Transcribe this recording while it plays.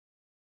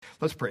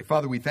Let's pray.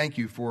 Father, we thank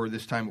you for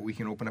this time that we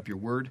can open up your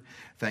word.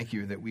 Thank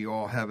you that we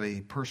all have a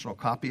personal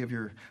copy of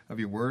your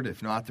word.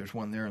 If not, there's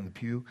one there in the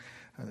pew,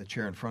 the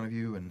chair in front of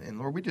you. And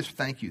Lord, we just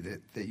thank you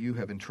that you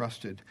have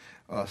entrusted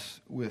us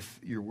with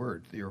your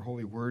word, your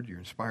holy word, your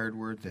inspired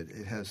word, that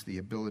it has the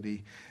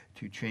ability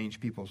to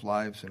change people's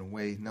lives in a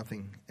way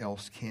nothing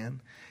else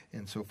can.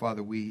 And so,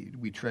 Father,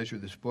 we treasure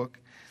this book.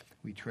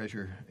 We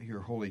treasure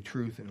your holy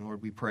truth. And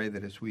Lord, we pray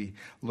that as we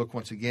look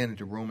once again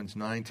into Romans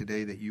 9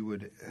 today, that you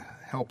would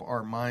help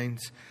our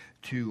minds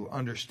to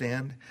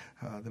understand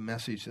the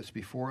message that's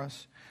before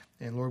us.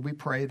 And Lord, we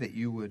pray that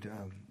you would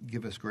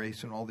give us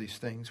grace in all these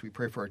things. We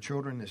pray for our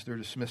children as they're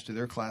dismissed to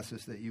their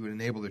classes, that you would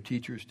enable their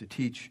teachers to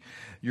teach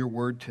your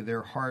word to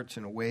their hearts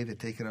in a way that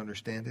they can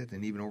understand it.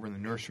 And even over in the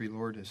nursery,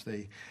 Lord, as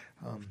they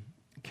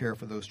care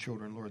for those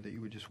children, Lord, that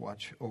you would just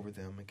watch over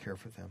them and care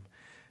for them.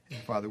 And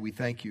Father, we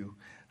thank you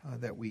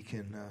that we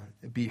can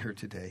be here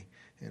today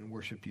and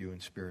worship you in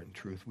spirit and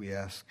truth. We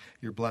ask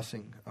your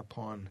blessing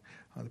upon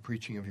the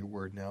preaching of your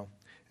word now.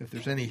 If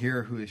there's any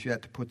here who has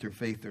yet to put their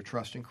faith, their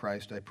trust in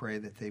Christ, I pray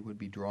that they would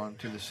be drawn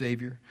to the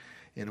Savior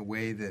in a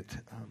way that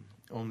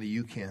only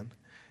you can.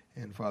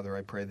 And Father,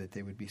 I pray that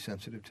they would be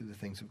sensitive to the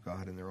things of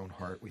God in their own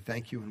heart. We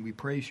thank you and we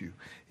praise you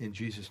in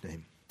Jesus'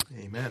 name.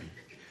 Amen.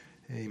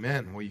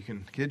 Amen. Well,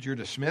 kids, you're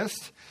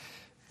dismissed.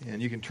 And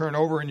you can turn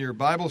over in your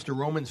Bibles to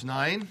Romans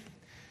 9.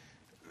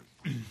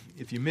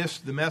 If you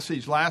missed the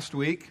message last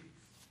week,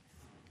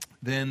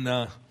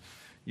 then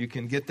you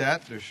can get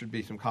that. There should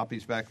be some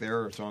copies back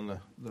there. It's on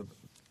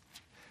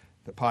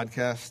the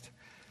podcast.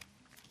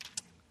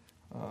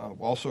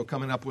 Also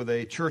coming up with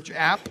a church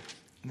app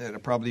that'll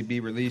probably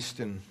be released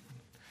in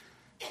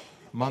a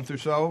month or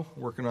so.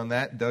 Working on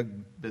that. Doug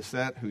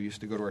Bissett, who used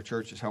to go to our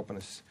church, is helping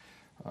us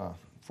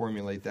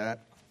formulate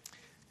that.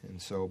 And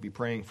so be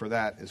praying for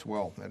that as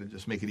well. That'll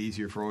just make it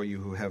easier for all you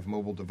who have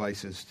mobile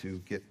devices to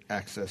get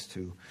access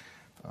to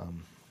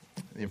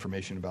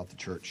information about the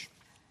church.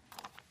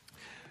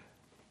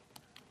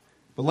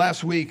 But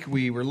last week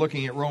we were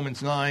looking at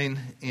Romans 9,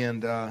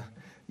 and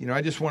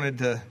I just wanted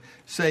to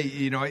say,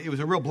 it was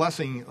a real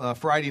blessing.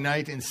 Friday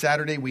night and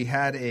Saturday we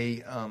had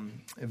a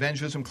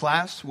evangelism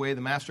class, the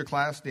master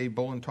class. Dave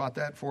Bolin taught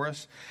that for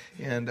us,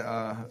 and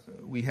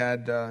we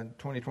had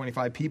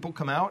 25 people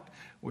come out,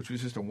 which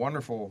was just a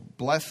wonderful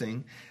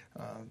blessing.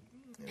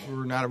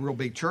 We're not a real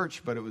big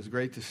church, but it was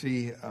great to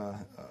see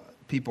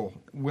people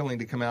willing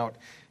to come out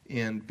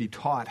and be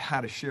taught how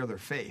to share their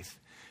faith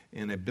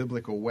in a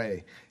biblical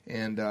way.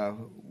 And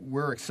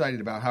we're excited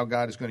about how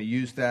God is going to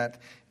use that.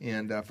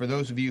 And for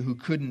those of you who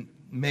couldn't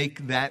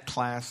make that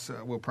class,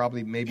 we'll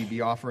probably maybe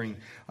be offering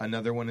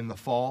another one in the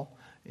fall.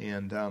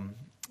 And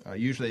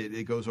usually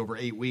it goes over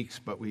 8 weeks,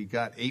 but we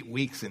got 8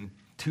 weeks in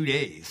 2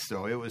 days,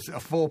 so it was a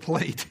full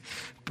plate,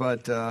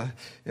 but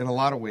in a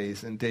lot of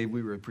ways. And Dave,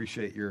 we really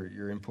appreciate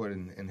your input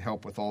and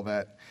help with all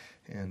that,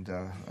 and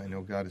I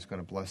know God is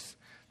going to bless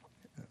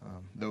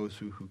those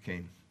who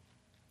came.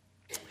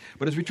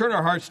 But as we turn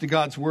our hearts to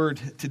God's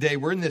Word today,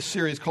 we're in this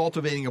series,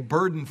 Cultivating a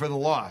Burden for the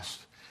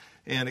Lost,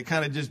 and it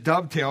kind of just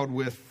dovetailed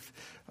with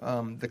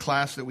the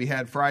class that we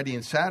had Friday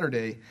and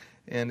Saturday.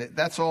 And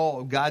that's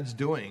all God's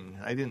doing.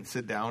 I didn't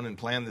sit down and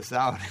plan this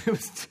out.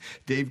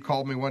 Dave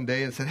called me one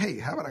day and said, "Hey,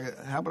 how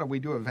about we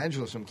do an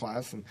evangelism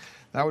class?" And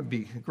that would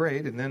be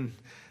great. And then,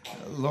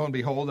 lo and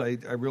behold, I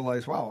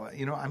realized, wow,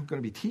 I'm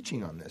going to be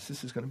teaching on this.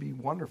 This is going to be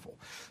wonderful.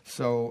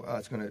 So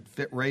it's going to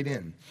fit right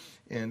in.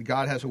 And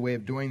God has a way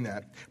of doing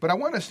that. But I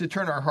want us to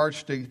turn our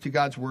hearts to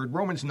God's Word.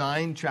 Romans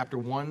 9, chapter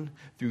 1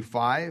 through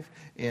 5.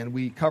 And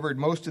we covered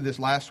most of this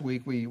last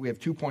week. We have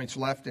 2 points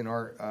left in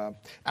our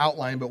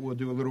outline, but we'll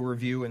do a little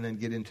review and then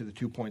get into the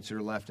 2 points that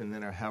are left, and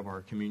then I'll have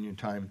our communion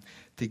time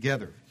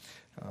together.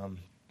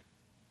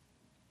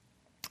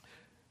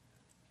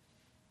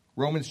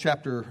 Romans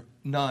chapter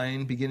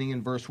 9, beginning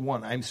in verse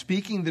 1. I'm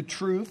speaking the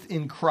truth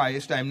in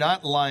Christ. I'm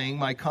not lying.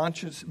 My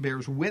conscience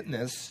bears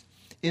witness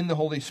in the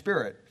Holy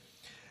Spirit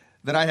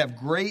that I have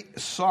great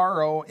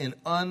sorrow and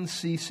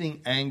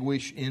unceasing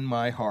anguish in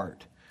my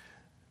heart.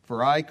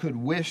 For I could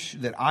wish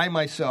that I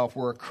myself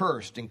were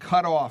accursed and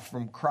cut off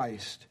from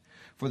Christ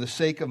for the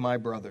sake of my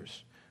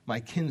brothers, my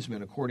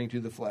kinsmen according to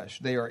the flesh.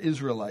 They are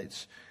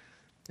Israelites,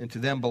 and to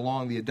them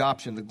belong the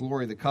adoption, the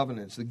glory, the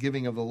covenants, the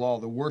giving of the law,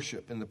 the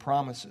worship, and the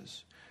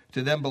promises.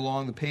 To them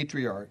belong the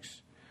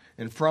patriarchs.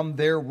 And from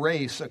their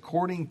race,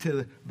 according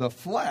to the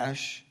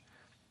flesh,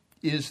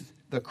 is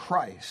the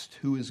Christ,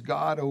 who is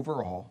God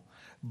over all,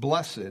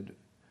 blessed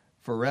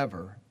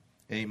forever.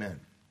 Amen.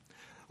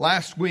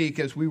 Last week,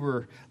 as we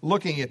were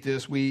looking at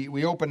this,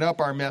 we opened up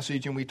our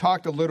message and we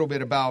talked a little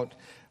bit about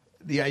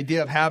the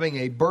idea of having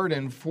a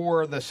burden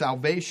for the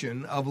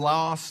salvation of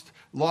lost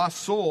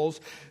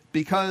souls,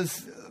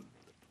 because,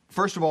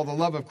 first of all, the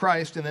love of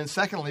Christ, and then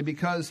secondly,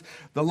 because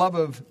the love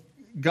of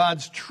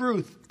God's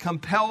truth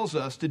compels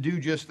us to do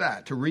just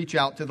that, to reach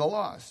out to the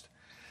lost.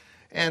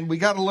 And we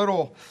got a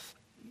little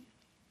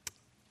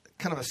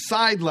kind of a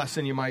side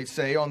lesson, you might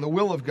say, on the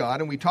will of God.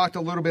 And we talked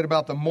a little bit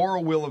about the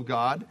moral will of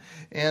God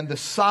and the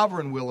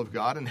sovereign will of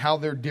God and how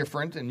they're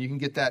different. And you can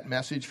get that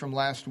message from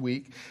last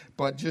week.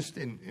 But just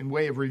in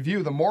way of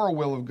review, the moral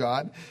will of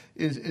God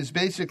is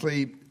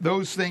basically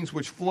those things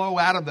which flow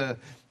out of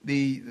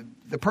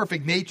the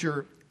perfect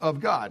nature of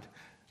God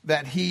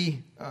that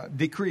he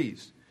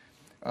decrees.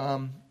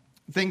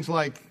 Things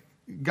like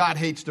God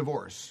hates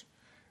divorce,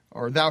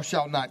 or thou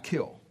shalt not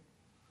kill.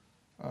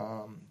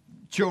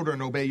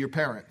 Children, obey your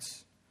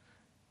parents.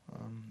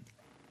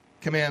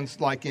 Commands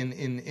like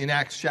in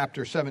Acts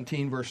chapter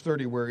 17, verse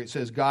 30, where it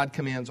says, God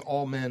commands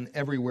all men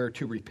everywhere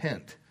to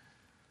repent.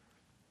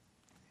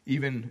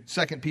 Even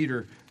 2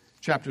 Peter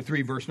chapter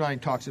 3, verse 9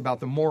 talks about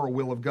the moral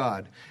will of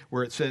God,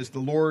 where it says, the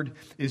Lord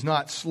is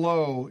not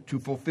slow to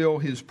fulfill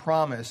his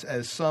promise,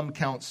 as some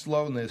count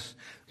slowness,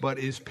 but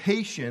is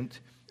patient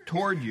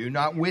toward you,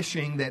 not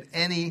wishing that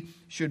any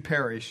should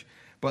perish,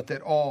 but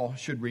that all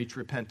should reach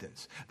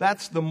repentance.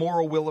 That's the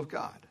moral will of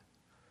God.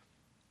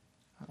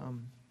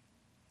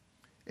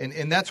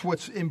 And that's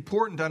what's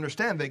important to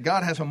understand, that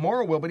God has a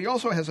moral will, but he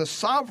also has a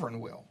sovereign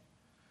will.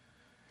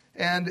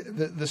 And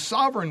the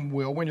sovereign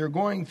will, when you're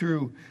going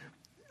through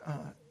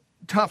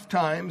tough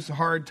times,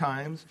 hard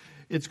times,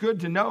 it's good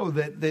to know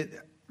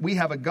that we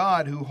have a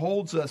God who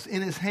holds us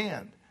in his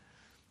hand,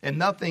 and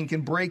nothing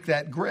can break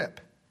that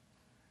grip.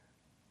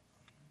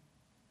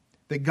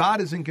 That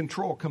God is in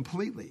control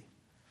completely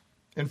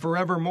and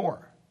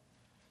forevermore.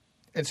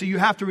 And so you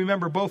have to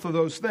remember both of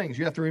those things.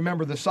 You have to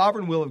remember the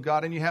sovereign will of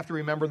God, and you have to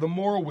remember the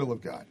moral will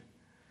of God.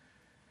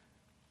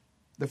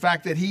 The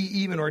fact that he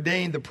even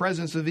ordained the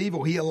presence of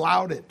evil, he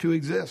allowed it to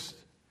exist.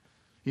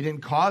 He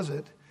didn't cause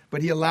it,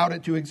 but he allowed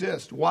it to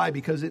exist. Why?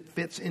 Because it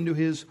fits into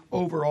his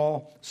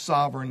overall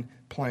sovereign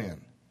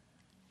plan.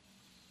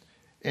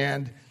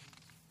 And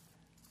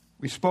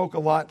we spoke a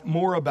lot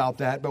more about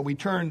that, but we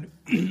turned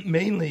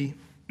mainly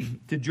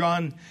to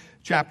John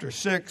chapter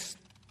 6.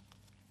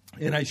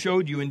 And I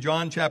showed you in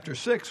John chapter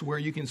 6 where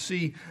you can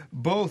see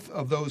both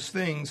of those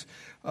things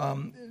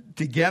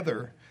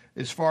together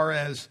as far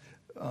as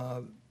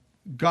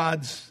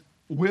God's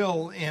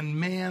will and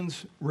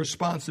man's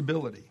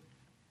responsibility.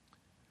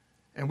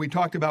 And we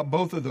talked about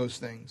both of those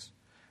things.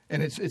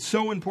 And it's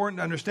so important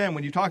to understand,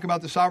 when you talk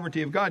about the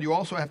sovereignty of God, you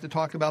also have to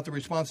talk about the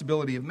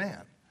responsibility of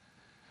man.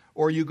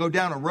 Or you go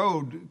down a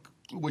road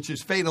which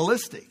is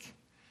fatalistic.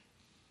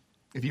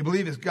 If you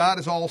believe that God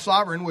is all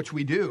sovereign, which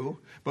we do,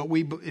 but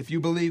if you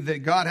believe that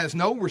God has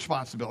no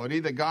responsibility,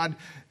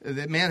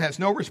 that man has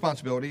no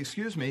responsibility,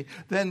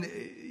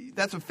 then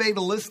that's a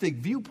fatalistic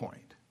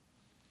viewpoint.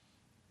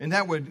 And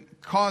that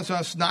would cause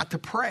us not to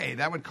pray.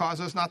 That would cause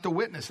us not to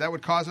witness. That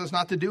would cause us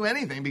not to do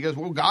anything because,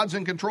 well, God's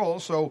in control,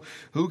 so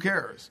who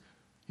cares?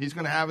 He's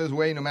going to have his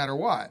way no matter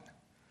what.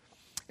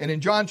 And in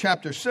John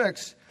chapter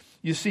 6,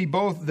 you see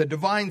both the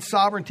divine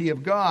sovereignty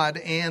of God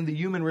and the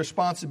human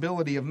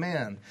responsibility of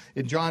man.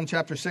 In John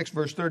chapter 6,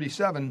 verse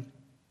 37,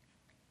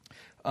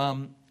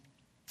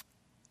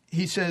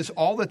 he says,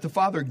 all that the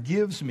Father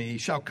gives me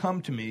shall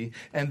come to me,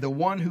 and the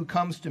one who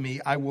comes to me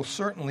I will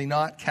certainly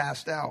not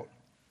cast out.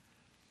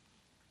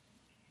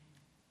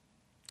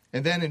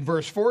 And then in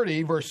verse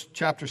 40,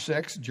 chapter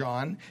 6,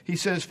 John, he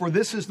says, for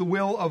this is the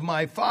will of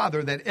my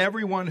Father, that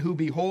everyone who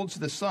beholds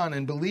the Son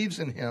and believes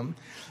in him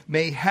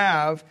may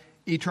have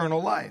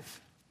eternal life.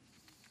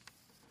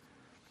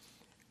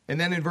 And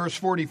then in verse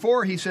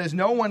 44, he says,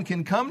 no one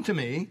can come to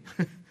me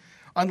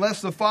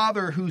unless the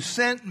Father who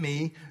sent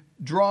me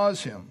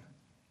draws him.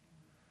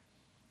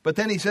 But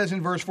then he says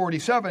in verse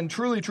 47,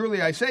 truly,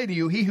 truly, I say to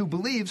you, he who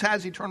believes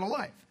has eternal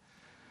life.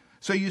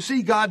 So you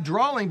see God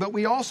drawing, but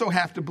we also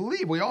have to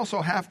believe. We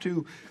also have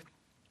to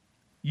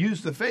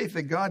use the faith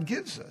that God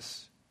gives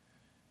us.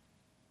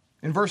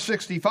 In verse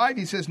 65,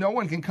 he says, no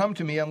one can come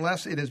to me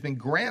unless it has been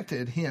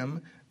granted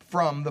him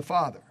from the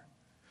Father.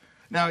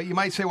 Now, you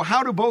might say, well,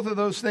 how do both of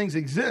those things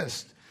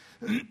exist?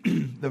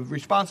 The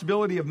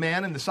responsibility of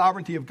man and the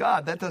sovereignty of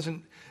God, that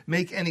doesn't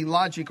make any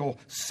logical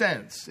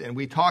sense. And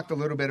we talked a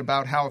little bit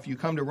about how if you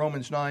come to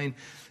Romans 9,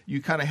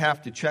 you kind of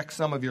have to check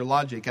some of your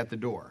logic at the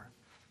door.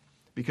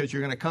 Because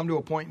you're going to come to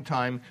a point in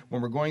time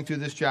when we're going through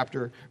this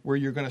chapter where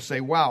you're going to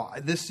say, wow,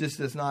 this just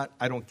is not,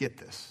 I don't get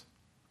this.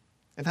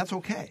 And that's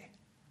okay.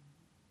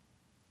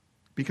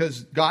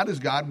 Because God is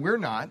God, we're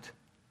not.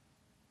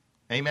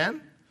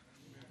 Amen?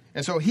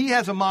 And so he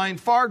has a mind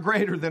far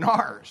greater than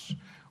ours.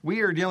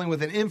 We are dealing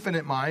with an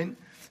infinite mind.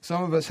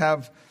 Some of us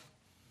have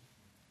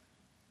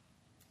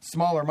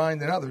smaller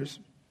mind than others.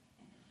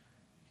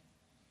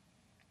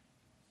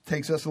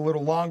 Takes us a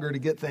little longer to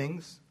get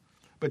things.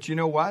 But you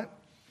know what?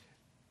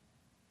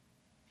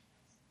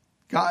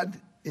 God,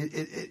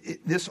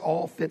 this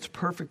all fits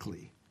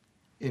perfectly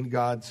in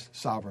God's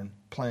sovereign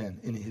plan,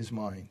 in his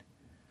mind.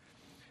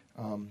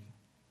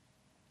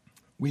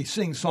 We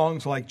sing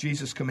songs like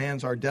Jesus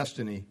Commands Our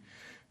Destiny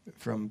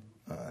from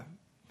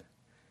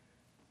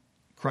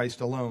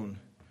Christ Alone,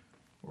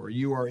 or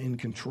You Are in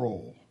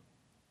Control.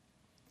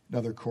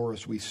 Another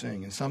chorus we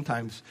sing. And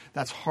sometimes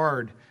that's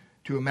hard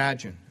to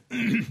imagine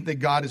that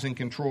God is in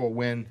control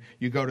when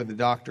you go to the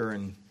doctor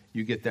and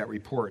you get that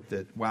report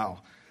that,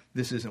 wow,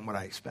 this isn't what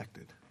I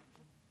expected.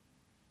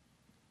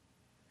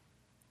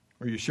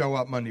 Or you show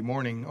up Monday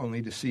morning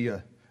only to see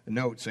a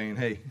note saying,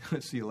 hey,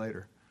 see you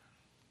later.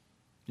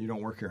 You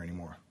don't work here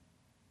anymore.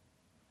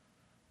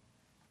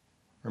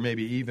 Or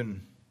maybe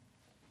even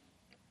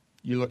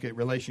you look at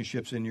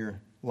relationships in your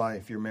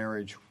life, your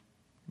marriage,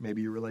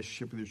 maybe your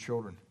relationship with your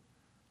children,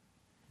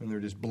 and they're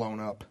just blown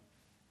up.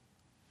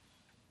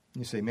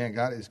 You say, man,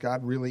 is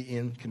God really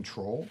in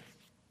control?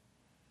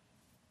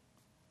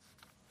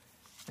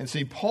 And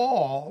see,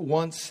 Paul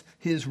wants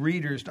his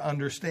readers to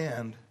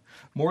understand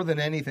more than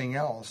anything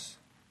else.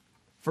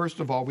 First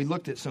of all, we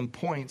looked at some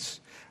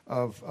points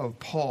of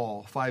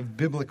Paul, 5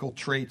 biblical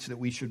traits that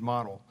we should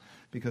model,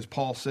 because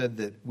Paul said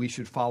that we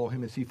should follow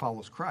him as he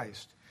follows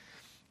Christ.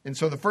 And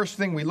so the first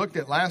thing we looked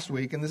at last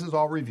week, and this is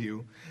all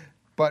review,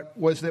 but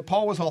was that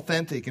Paul was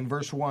authentic in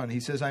verse 1. He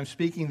says, I'm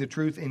speaking the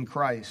truth in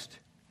Christ.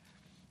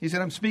 He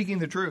said, I'm speaking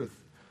the truth.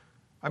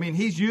 I mean,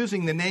 he's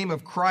using the name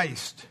of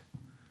Christ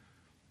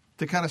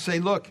to kind of say,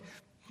 look,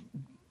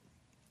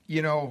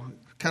 you know,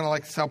 kind of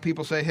like how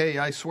people say, hey,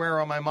 I swear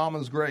on my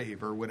mama's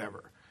grave or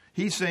whatever.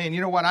 He's saying,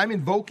 you know what, I'm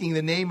invoking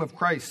the name of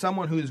Christ,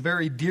 someone who is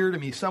very dear to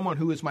me, someone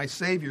who is my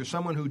Savior,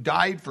 someone who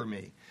died for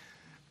me.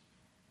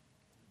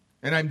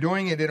 And I'm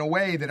doing it in a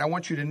way that I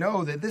want you to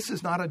know that this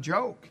is not a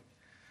joke.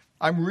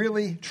 I'm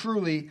really,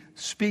 truly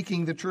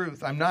speaking the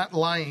truth. I'm not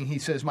lying. He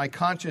says, my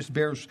conscience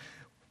bears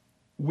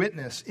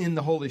witness in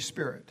the Holy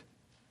Spirit.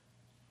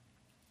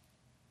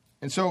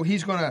 And so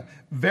he's going to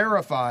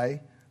verify,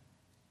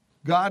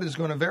 God is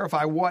going to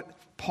verify what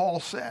Paul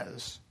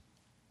says.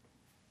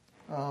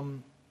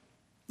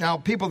 Now,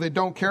 people that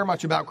don't care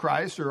much about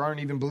Christ or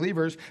aren't even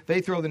believers,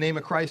 they throw the name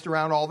of Christ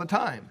around all the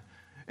time.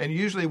 And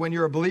usually when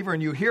you're a believer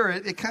and you hear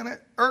it, it kind of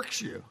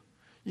irks you.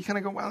 You kind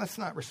of go, well, that's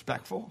not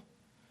respectful.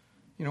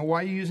 You know,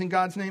 why are you using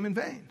God's name in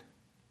vain?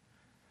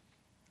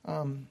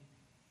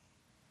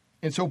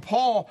 And so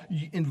Paul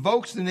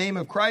invokes the name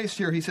of Christ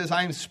here. He says,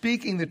 I am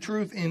speaking the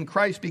truth in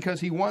Christ, because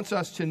he wants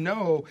us to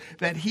know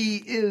that he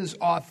is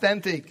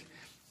authentic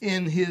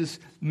in his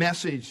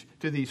message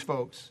to these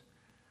folks.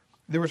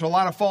 There was a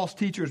lot of false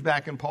teachers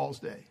back in Paul's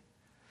day.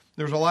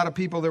 There was a lot of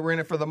people that were in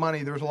it for the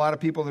money. There was a lot of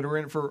people that were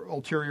in it for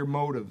ulterior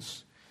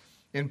motives.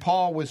 And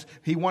Paul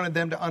he wanted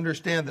them to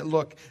understand that,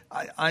 look,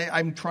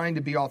 I'm trying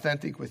to be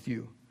authentic with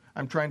you.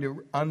 I'm trying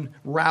to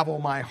unravel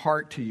my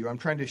heart to you. I'm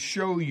trying to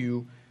show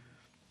you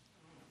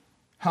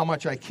how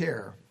much I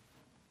care.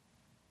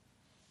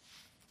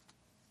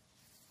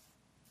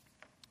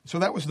 So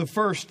that was the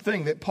first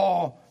thing, that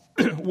Paul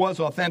was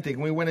authentic.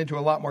 And we went into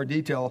a lot more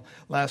detail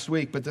last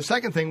week. But the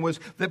second thing was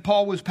that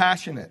Paul was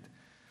passionate.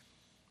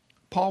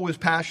 Paul was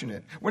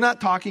passionate. We're not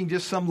talking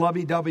just some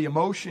lovey-dovey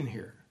emotion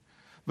here.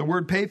 The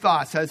word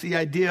pathos has the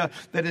idea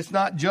that it's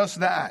not just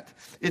that.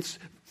 It's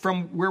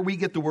from where we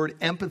get the word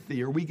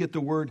empathy, or we get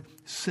the word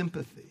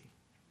sympathy.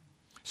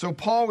 So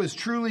Paul is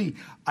truly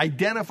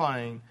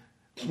identifying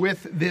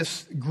with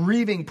this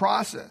grieving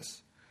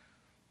process.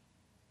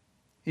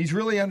 He's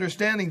really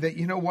understanding that,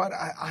 you know what,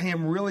 I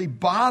am really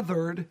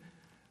bothered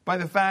by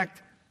the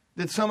fact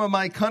that some of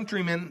my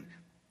countrymen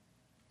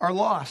are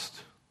lost.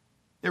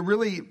 It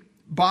really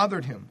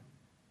bothered him.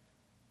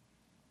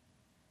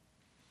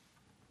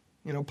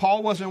 You know,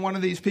 Paul wasn't one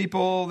of these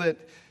people that,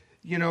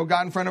 you know,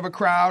 got in front of a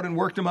crowd and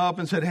worked them up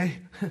and said, hey,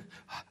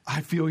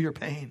 I feel your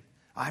pain.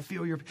 I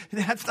feel your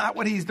pain. That's not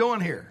what he's doing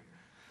here.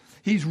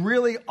 He's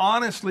really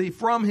honestly,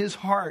 from his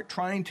heart,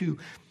 trying to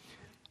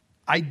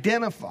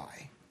identify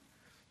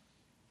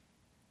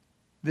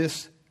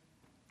this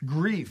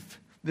grief,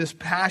 this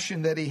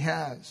passion that he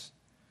has.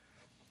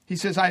 He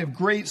says, I have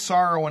great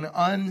sorrow and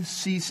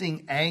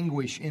unceasing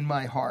anguish in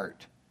my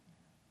heart.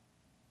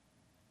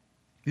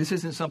 This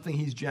isn't something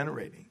he's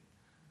generating.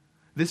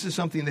 This is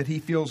something that he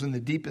feels in the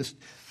deepest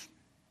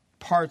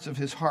parts of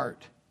his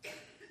heart.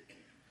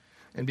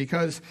 And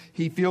because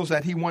he feels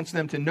that, he wants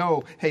them to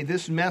know, hey,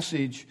 this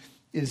message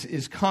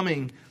is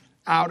coming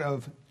out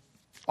of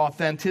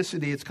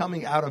authenticity. It's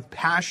coming out of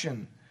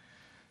passion.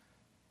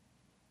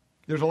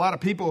 There's a lot of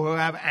people who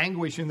have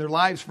anguish in their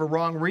lives for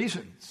wrong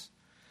reasons.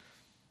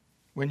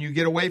 When you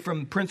get away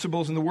from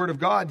principles in the Word of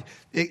God,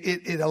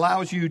 it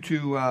allows you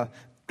to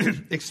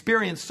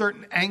experience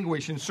certain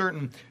anguish and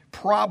certain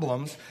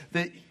problems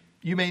that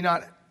you may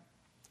not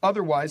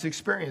otherwise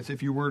experience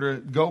if you were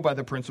to go by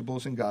the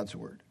principles in God's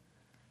Word.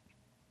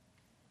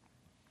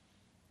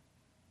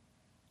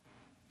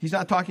 He's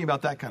not talking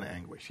about that kind of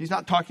anguish. He's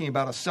not talking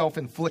about a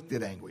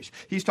self-inflicted anguish.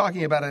 He's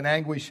talking about an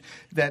anguish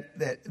that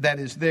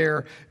is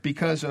there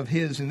because of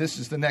his, and this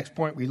is the next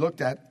point we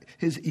looked at,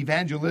 his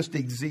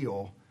evangelistic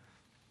zeal.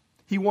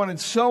 He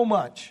wanted so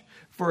much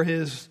for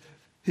his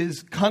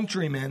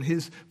countrymen,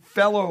 his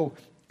fellow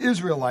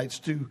Israelites,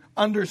 to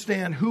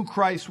understand who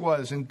Christ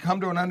was and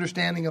come to an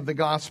understanding of the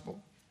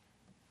gospel.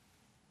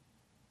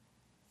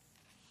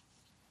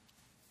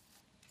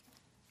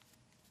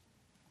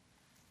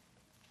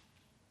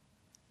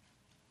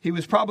 He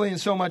was probably in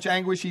so much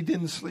anguish he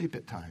didn't sleep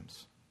at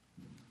times.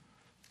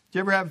 Do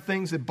you ever have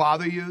things that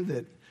bother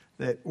you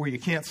that where you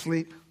can't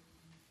sleep?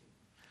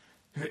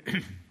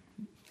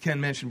 Ken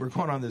mentioned we're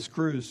going on this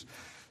cruise.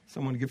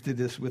 Someone gifted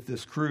us with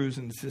this cruise,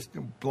 and it's just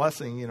a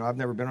blessing. You know, I've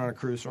never been on a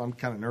cruise, so I'm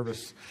kind of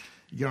nervous.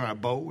 You get on a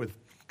boat with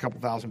a couple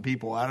thousand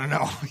people. I don't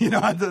know. You know,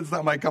 that's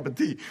not my cup of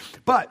tea.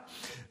 But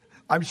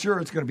I'm sure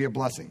it's going to be a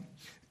blessing.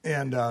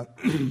 And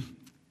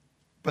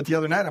but the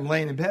other night, I'm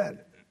laying in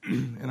bed,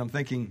 and I'm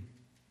thinking,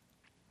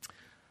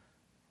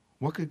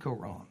 what could go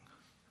wrong?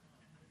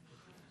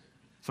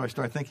 So I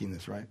start thinking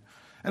this, right?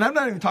 And I'm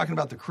not even talking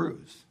about the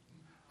cruise.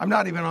 I'm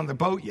not even on the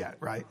boat yet,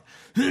 right?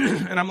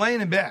 And I'm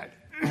laying in bed,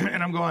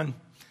 and I'm going,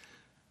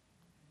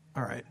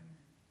 all right,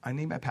 I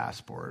need my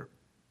passport.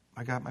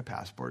 I got my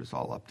passport. It's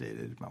all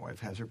updated. My wife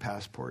has her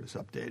passport. It's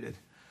updated.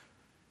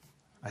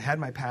 I had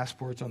my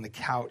passports on the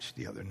couch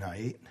the other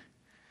night,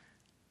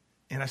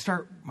 and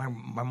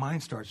my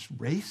mind starts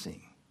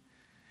racing.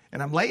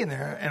 And I'm laying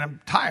there, and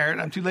I'm tired.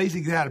 I'm too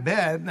lazy to get out of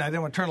bed, and I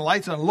didn't want to turn the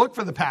lights on and look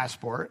for the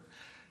passport.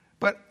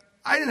 But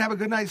I didn't have a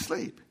good night's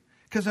sleep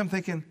because I'm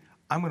thinking,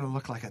 I'm going to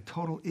look like a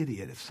total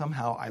idiot if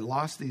somehow I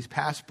lost these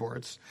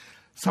passports.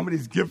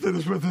 Somebody's gifted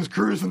us with this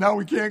cruise, and now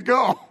we can't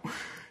go.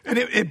 And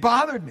it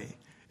bothered me.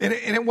 And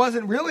it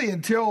wasn't really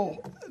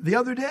until the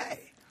other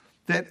day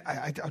that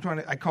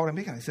I called him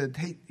and I said,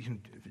 hey, do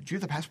you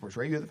have the passports,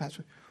 right? You have the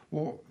passport?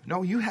 Well,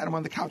 no, you had them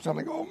on the couch. And I'm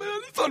like, oh,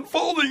 man, it's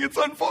unfolding. It's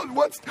unfolding.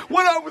 What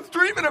I was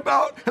dreaming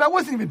about. And I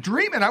wasn't even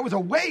dreaming. I was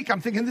awake.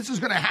 I'm thinking this is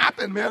going to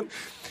happen, man.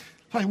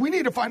 Like, we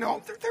need to find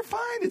out. They're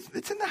fine.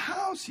 It's in the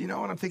house, you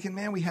know. And I'm thinking,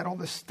 man, we had all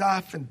this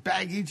stuff and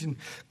baggage and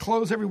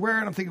clothes everywhere.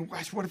 And I'm thinking,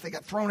 gosh, what if they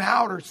got thrown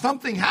out or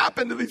something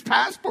happened to these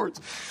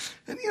passports?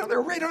 And, you know,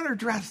 they're right on her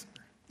dresser.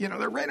 You know,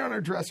 they're right on her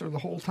dresser the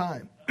whole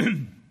time.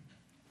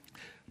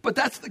 But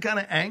that's the kind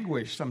of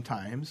anguish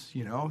sometimes,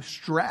 you know,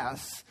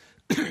 stress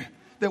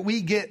that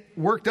we get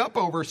worked up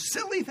over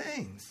silly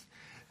things.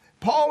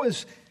 Paul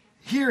is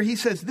here. He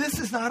says this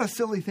is not a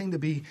silly thing to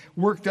be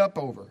worked up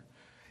over.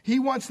 He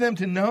wants them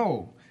to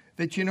know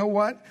that, you know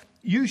what?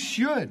 You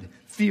should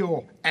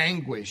feel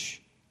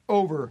anguish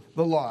over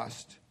the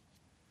lost.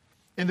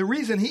 And the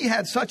reason he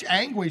had such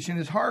anguish in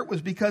his heart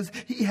was because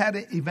he had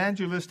an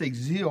evangelistic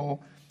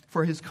zeal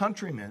for his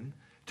countrymen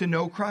to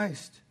know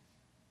Christ.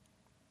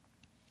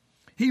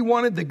 He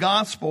wanted the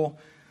gospel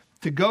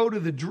to go to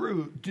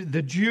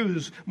the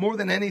Jews more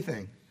than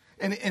anything.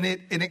 And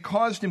it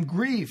caused him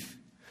grief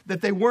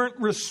that they weren't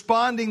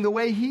responding the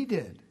way he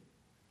did.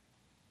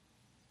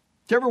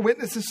 Do you ever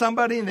witness to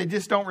somebody and they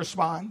just don't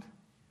respond?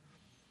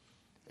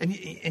 And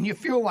you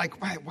feel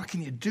like, what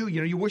can you do?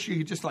 You know, you wish you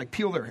could just like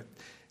peel their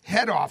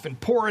head off and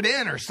pour it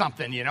in or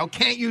something, you know.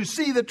 Can't you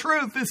see the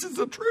truth? This is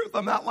the truth.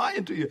 I'm not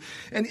lying to you.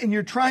 And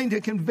you're trying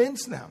to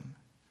convince them.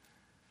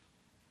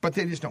 But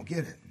they just don't get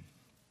it.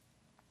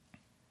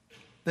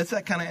 That's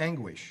that kind of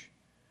anguish.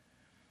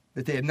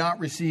 That they had not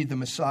received the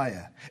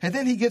Messiah. And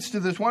then he gets to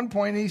this one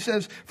point and he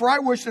says, for I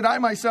wish that I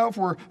myself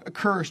were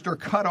accursed or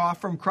cut off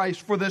from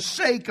Christ for the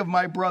sake of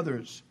my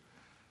brothers.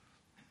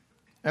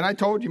 And I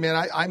told you,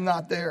 man, I'm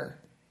not there.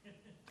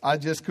 I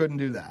just couldn't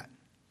do that.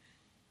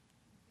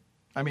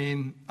 I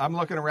mean, I'm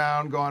looking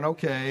around going,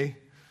 okay.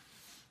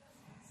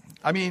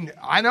 I mean,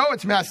 I know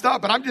it's messed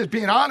up, but I'm just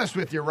being honest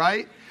with you,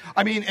 right?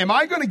 I mean, am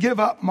I going to give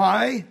up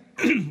my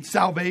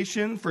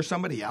salvation for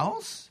somebody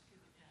else?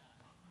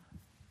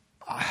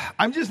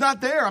 I'm just not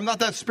there. I'm not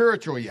that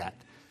spiritual yet.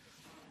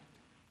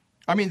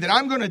 I mean, that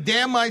I'm going to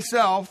damn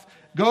myself,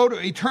 go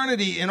to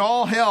eternity in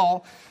all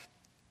hell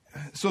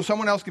so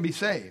someone else can be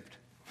saved.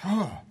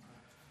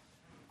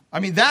 I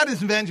mean, that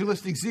is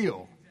evangelistic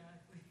zeal.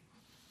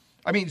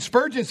 I mean,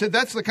 Spurgeon said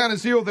that's the kind of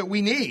zeal that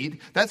we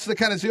need. That's the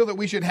kind of zeal that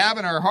we should have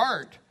in our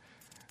heart.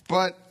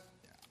 But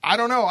I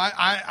don't know.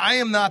 I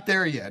am not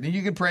there yet. And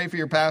you can pray for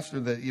your pastor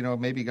that, you know,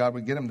 maybe God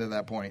would get him to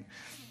that point.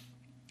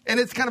 And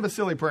it's kind of a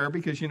silly prayer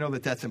because you know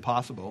that that's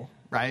impossible,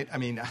 right? I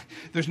mean,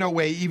 there's no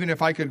way, even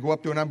if I could go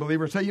up to an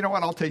unbeliever and say, you know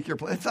what, I'll take your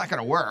place. It's not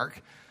going to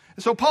work.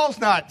 So Paul's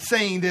not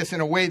saying this in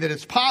a way that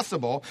it's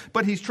possible,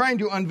 but he's trying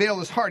to unveil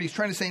his heart. He's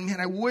trying to say,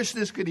 man, I wish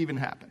this could even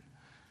happen.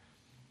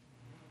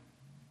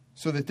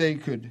 So that they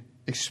could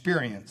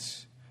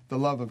experience the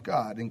love of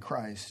God in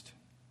Christ.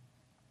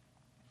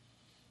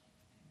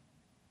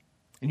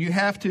 And you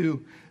have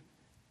to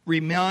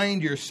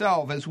remind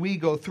yourself as we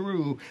go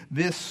through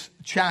this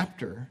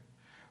chapter,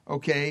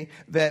 okay,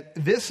 that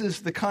this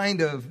is the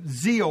kind of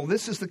zeal,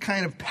 this is the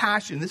kind of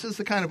passion, this is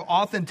the kind of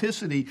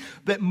authenticity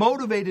that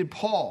motivated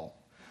Paul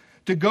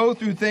to go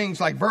through things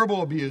like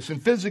verbal abuse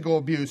and physical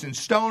abuse and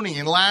stoning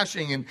and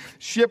lashing and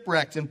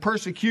shipwrecks and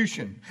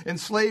persecution and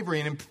slavery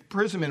and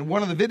imprisonment.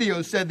 One of the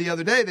videos said the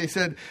other day, they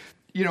said,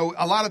 you know,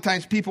 a lot of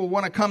times people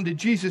want to come to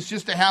Jesus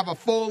just to have a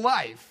full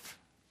life.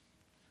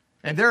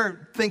 And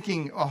they're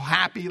thinking a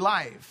happy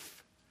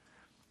life.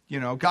 You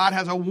know, God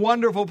has a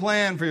wonderful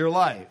plan for your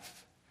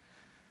life.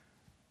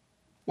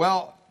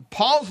 Well,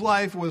 Paul's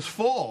life was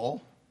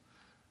full,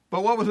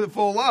 but what was it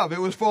full of? It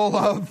was full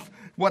of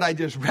what I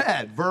just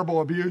read,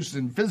 verbal abuse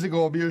and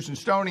physical abuse and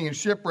stoning and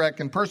shipwreck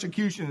and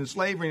persecution and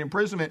slavery and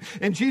imprisonment.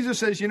 And Jesus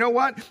says, you know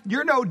what?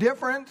 You're no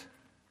different.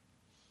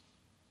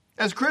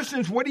 As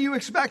Christians, what are you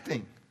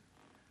expecting?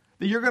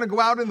 That you're going to go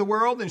out in the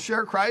world and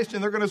share Christ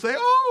and they're going to say,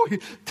 oh,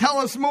 tell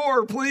us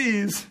more,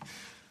 please.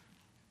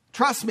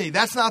 Trust me,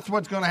 that's not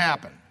what's going to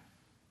happen.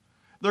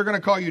 They're going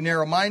to call you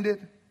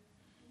narrow-minded.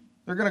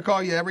 They're going to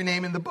call you every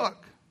name in the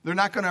book. They're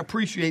not going to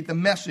appreciate the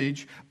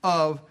message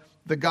of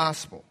the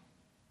gospel.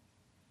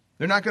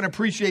 They're not going to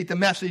appreciate the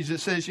message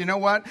that says, you know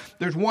what?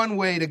 There's one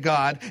way to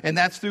God, and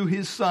that's through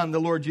his Son, the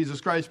Lord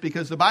Jesus Christ,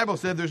 because the Bible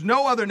said there's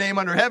no other name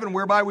under heaven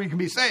whereby we can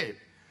be saved.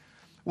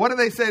 What do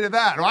they say to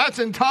that? Well, that's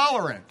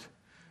intolerant.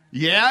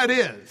 Yeah, it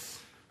is.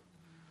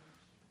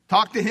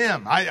 Talk to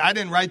him. I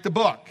didn't write the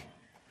book.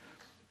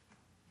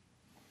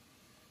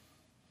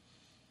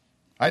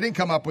 I didn't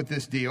come up with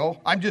this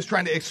deal. I'm just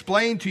trying to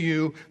explain to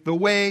you the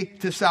way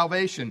to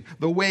salvation,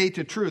 the way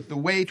to truth, the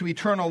way to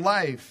eternal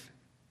life.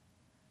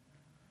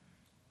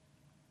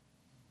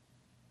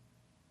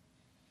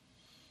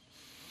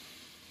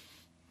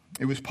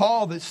 It was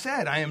Paul that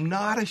said, I am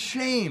not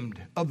ashamed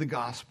of the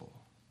gospel.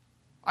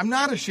 I'm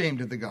not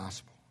ashamed of the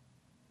gospel.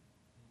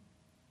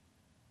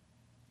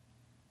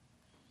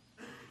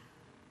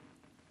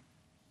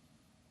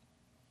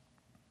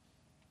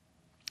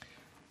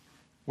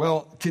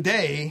 Well,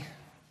 today,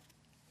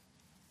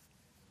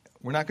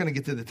 we're not going to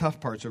get to the tough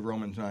parts of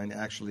Romans 9,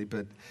 actually,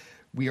 but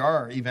we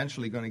are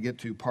eventually going to get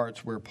to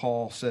parts where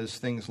Paul says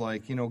things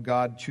like, you know,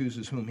 God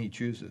chooses whom he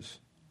chooses.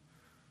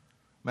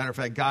 Matter of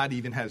fact, God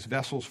even has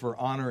vessels for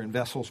honor and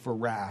vessels for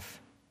wrath.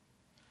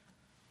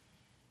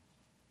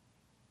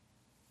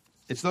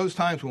 It's those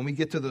times when we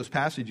get to those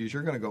passages,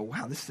 you're going to go,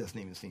 wow, this doesn't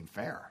even seem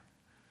fair.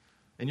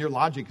 And your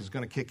logic is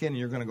going to kick in, and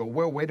you're going to go,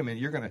 well, wait a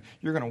minute. You're going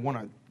to want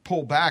to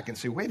pull back and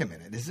say, wait a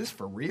minute, is this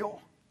for real?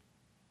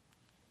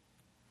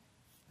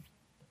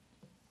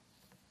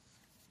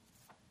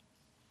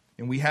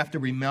 And we have to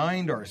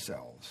remind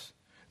ourselves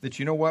that,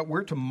 you know what,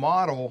 we're to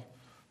model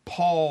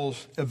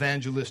Paul's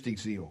evangelistic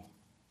zeal.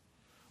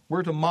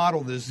 We're to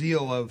model the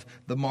zeal of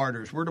the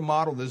martyrs. We're to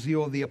model the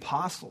zeal of the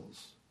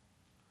apostles.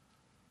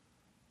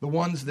 The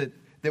ones that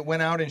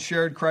went out and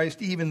shared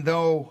Christ, even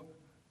though,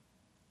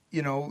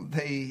 you know,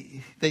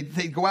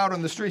 they'd go out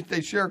on the street,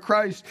 they'd share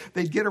Christ,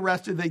 they'd get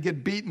arrested, they'd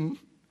get beaten,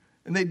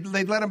 and they'd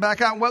let them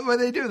back out. And what would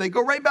they do? They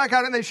go right back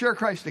out and they share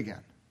Christ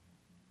again.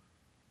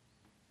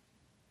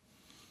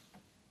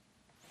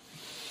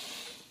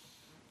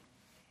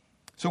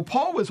 So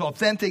Paul was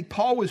authentic,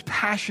 Paul was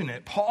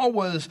passionate, Paul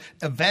was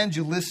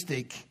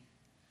evangelistic.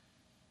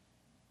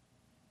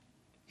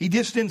 He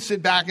just didn't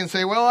sit back and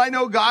say, well, I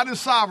know God is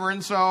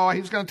sovereign, so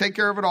he's going to take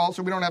care of it all,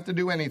 so we don't have to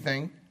do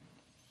anything.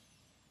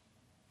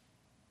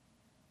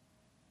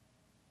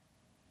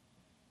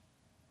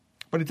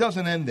 But it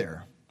doesn't end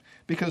there,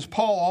 because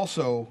Paul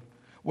also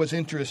was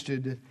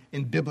interested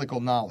in biblical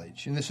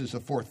knowledge. And this is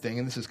the fourth thing,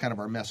 and this is kind of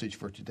our message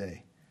for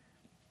today.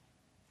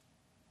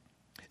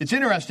 It's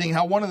interesting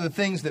how one of the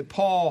things that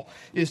Paul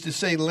is to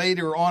say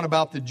later on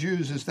about the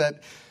Jews is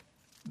that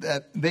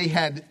they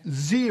had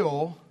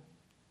zeal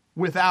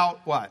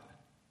without what?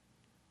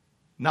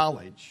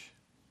 Knowledge.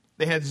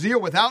 They had zeal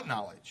without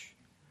knowledge.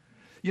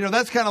 You know,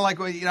 that's kind of like,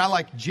 you know, I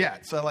like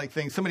jets. I like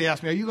things. Somebody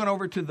asked me, are you going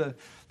over to the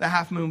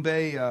Half Moon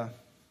Bay?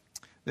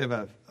 They have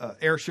an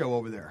air show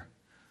over there.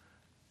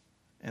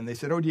 And they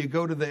said, oh, do you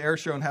go to the air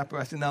show in Half Moon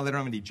Bay? I said, no, they don't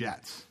have any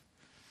jets.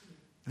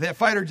 They have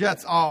fighter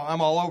jets. Oh, I'm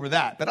all over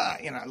that.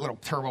 But, you know, a little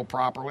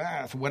turboprop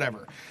or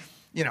whatever.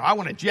 You know, I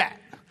want a jet.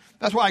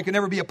 That's why I could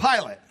never be a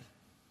pilot.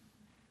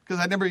 Because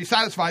I'd never be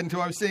satisfied until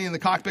I was sitting in the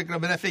cockpit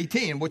of an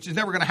F-18, which is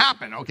never going to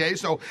happen, okay?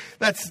 So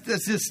that's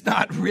just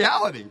not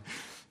reality.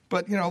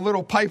 But, you know, a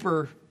little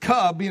Piper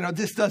Cub, you know,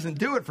 just doesn't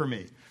do it for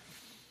me.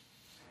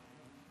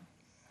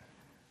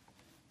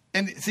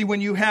 And see,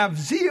 when you have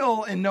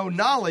zeal and no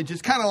knowledge,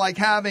 it's kind of like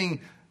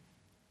having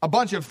a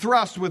bunch of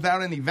thrust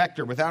without any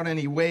vector, without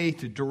any way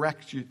to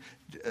direct you,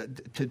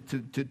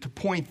 to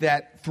point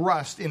that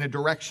thrust in a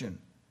direction.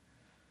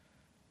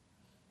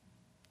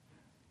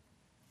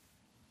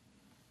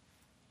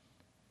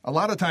 A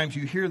lot of times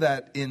you hear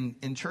that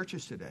in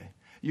churches today.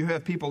 You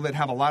have people that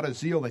have a lot of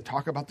zeal. They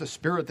talk about the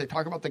Spirit. They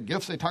talk about the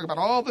gifts. They talk about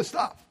all this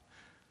stuff.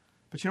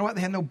 But you know what?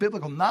 They have no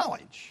biblical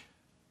knowledge.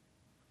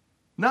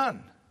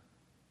 None.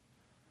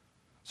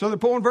 So they're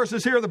pulling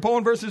verses here. They're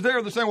pulling verses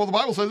there. They're saying, well, the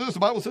Bible says this. The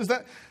Bible says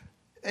that.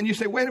 And you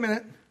say, wait a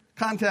minute.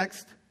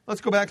 Context.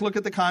 Let's go back, look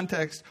at the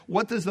context.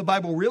 What does the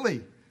Bible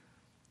really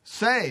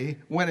say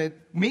when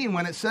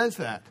it says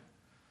that?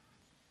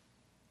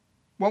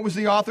 What was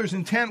the author's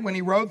intent when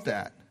he wrote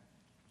that?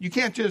 You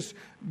can't just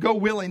go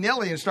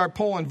willy-nilly and start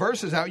pulling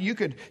verses out. You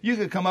could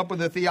come up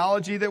with a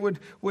theology that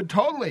would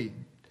totally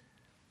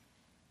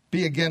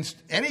be against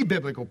any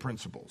biblical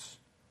principles.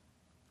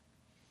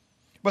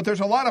 But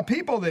there's a lot of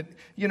people that,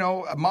 you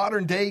know,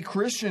 modern day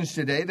Christians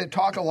today that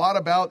talk a lot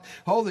about,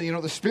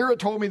 the Spirit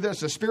told me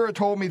this, the Spirit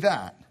told me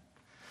that.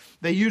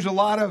 They use a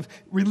lot of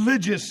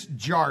religious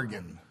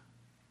jargon.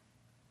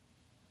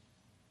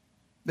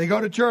 They go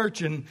to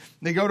church and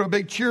they go to a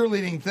big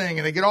cheerleading thing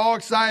and they get all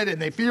excited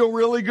and they feel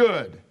really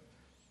good.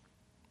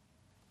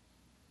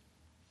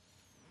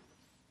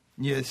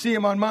 You see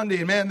them on Monday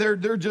and man, they're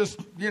just,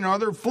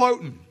 they're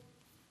floating.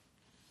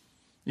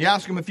 You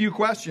ask them a few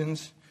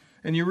questions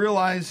And you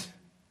realize,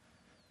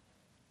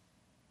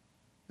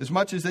 as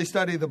much as they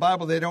study the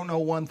Bible, they don't know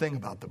one thing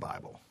about the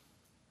Bible.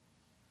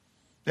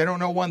 They don't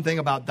know one thing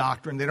about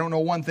doctrine. They don't know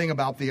one thing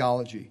about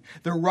theology.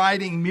 They're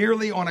riding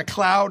merely on a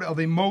cloud of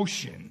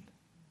emotion.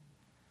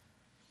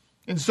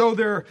 And so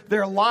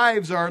their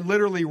lives are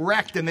literally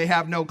wrecked and they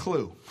have no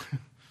clue.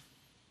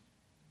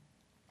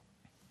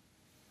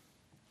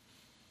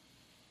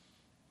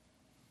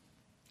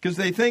 Because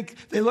they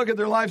look at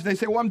their lives and they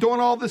say, well, I'm doing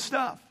all this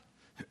stuff.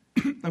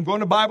 I'm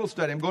going to Bible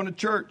study. I'm going to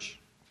church.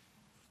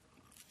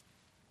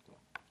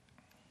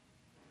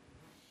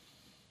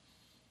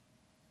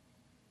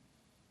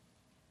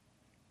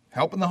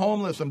 Helping the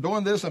homeless. I'm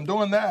doing this. I'm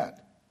doing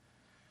that.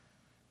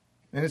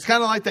 And it's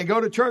kind of like they go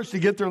to church to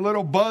get their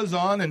little buzz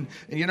on. And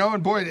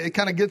boy, it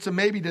kind of gets them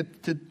maybe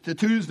to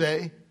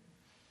Tuesday.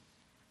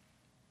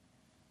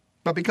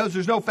 But because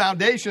there's no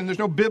foundation, there's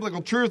no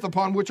biblical truth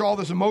upon which all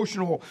this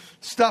emotional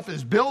stuff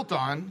is built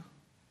on,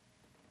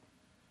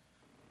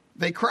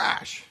 they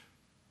crash.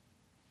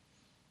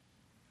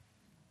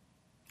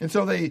 And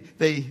so they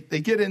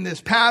get in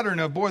this pattern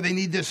of, boy, they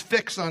need this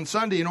fix on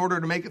Sunday in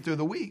order to make it through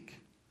the week.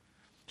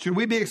 Should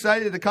we be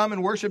excited to come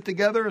and worship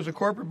together as a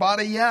corporate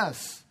body?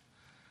 Yes.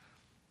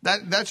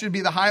 That should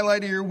be the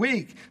highlight of your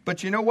week.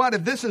 But you know what?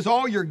 If this is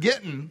all you're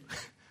getting,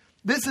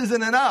 this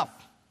isn't enough.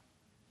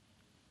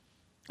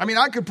 I mean,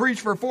 I could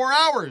preach for 4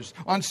 hours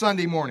on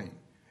Sunday morning,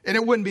 and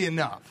it wouldn't be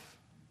enough.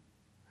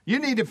 You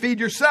need to feed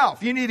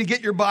yourself. You need to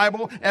get your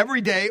Bible every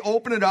day,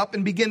 open it up,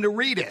 and begin to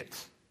read it.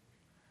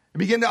 And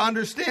begin to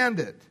understand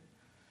it.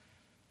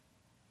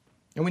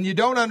 And when you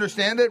don't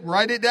understand it,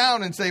 write it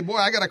down and say, boy,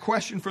 I got a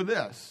question for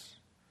this.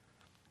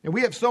 And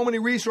we have so many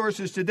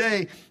resources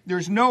today,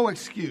 there's no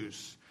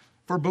excuse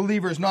for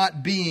believers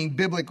not being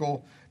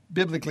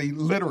biblically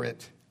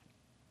literate.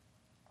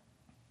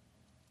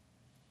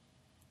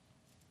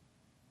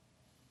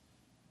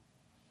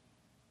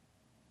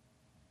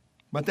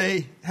 But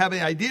they have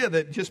the idea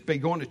that just by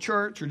going to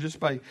church or just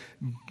by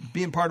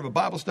being part of a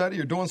Bible study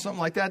or doing something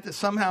like that, that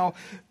somehow,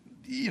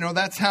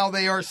 that's how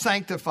they are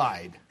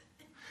sanctified.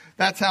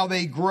 That's how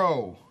they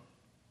grow.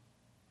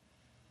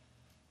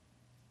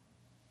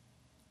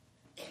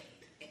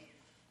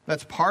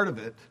 That's part of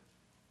it.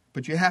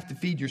 But you have to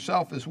feed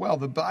yourself as well.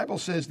 The Bible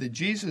says that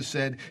Jesus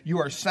said, you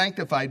are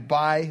sanctified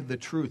by the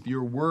truth.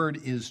 Your word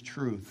is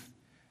truth.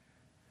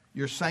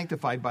 You're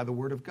sanctified by the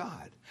word of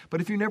God. But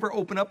if you never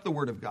open up the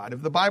word of God,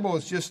 if the Bible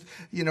is just,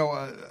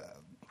 a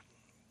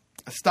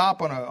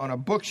stop on a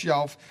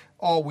bookshelf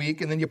all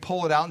week and then you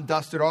pull it out and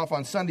dust it off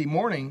on Sunday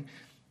morning,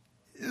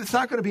 it's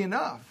not going to be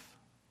enough.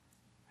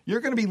 You're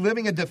going to be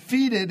living a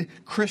defeated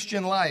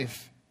Christian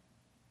life.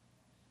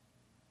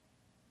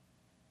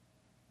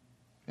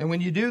 And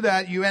when you do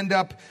that, you end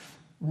up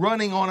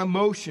running on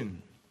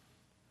emotion.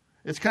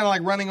 It's kind of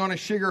like running on a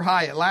sugar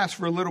high. It lasts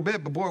for a little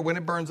bit, but boy, when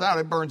it burns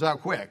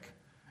out quick.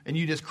 And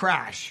you just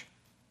crash.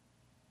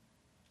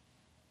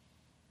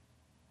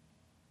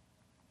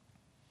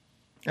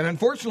 And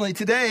unfortunately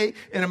today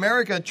in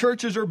America,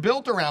 churches are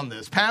built around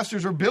this.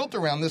 Pastors are built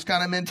around this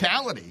kind of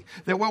mentality.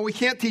 That, well, we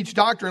can't teach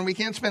doctrine. We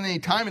can't spend any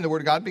time in the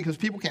Word of God because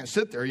people can't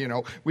sit there.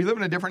 We live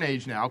in a different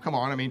age now. Come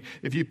on. I mean,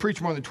 if you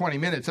preach more than 20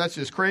 minutes, that's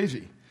just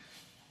crazy.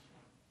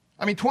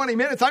 20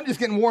 minutes, I'm just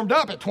getting warmed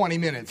up at 20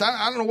 minutes.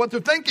 I don't know what they're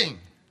thinking.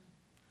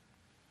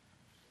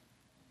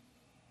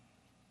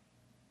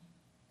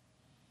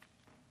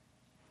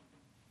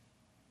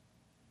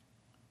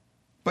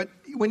 But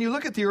when you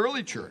look at the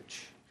early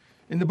church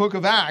in the book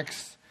of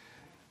Acts,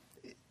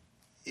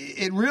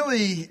 it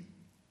really,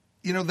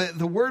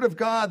 the Word of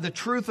God, the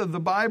truth of the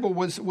Bible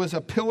was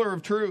a pillar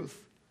of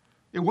truth.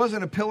 It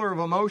wasn't a pillar of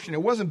emotion.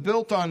 It wasn't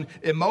built on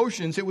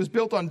emotions. It was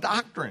built on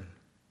doctrine.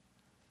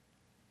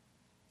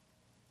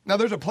 Now,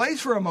 there's a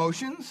place for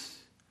emotions.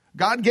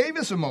 God gave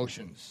us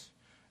emotions.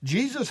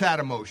 Jesus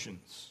had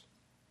emotions.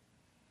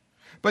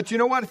 But you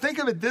know what? Think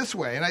of it this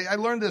way. And I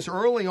learned this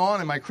early on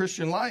in my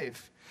Christian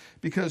life.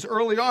 Because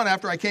early on,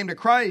 after I came to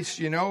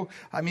Christ,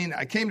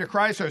 I came to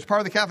Christ. I was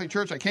part of the Catholic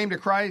Church. I came to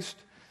Christ.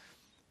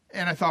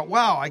 And I thought,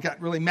 wow, I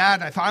got really mad.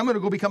 And I thought, I'm going to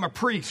go become a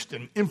priest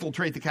and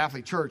infiltrate the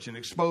Catholic Church and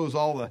expose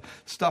all the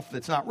stuff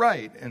that's not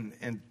right. And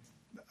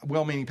a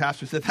well-meaning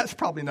pastor said, that's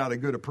probably not a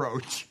good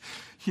approach.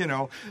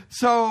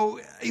 So,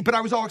 but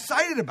I was all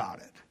excited about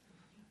it.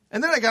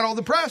 And then I got all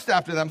depressed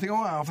after that. I'm thinking,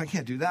 well, if I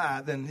can't do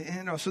that, then,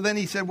 So then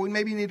he said, well,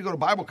 maybe you need to go to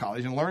Bible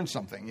college and learn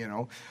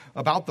something,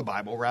 about the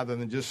Bible rather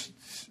than just,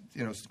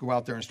 go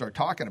out there and start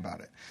talking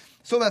about it.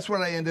 So that's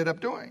what I ended up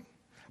doing.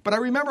 But I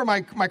remember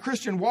my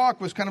Christian walk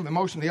was kind of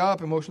emotionally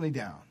up, emotionally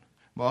down.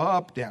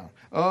 Up, down,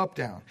 up,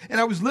 down. And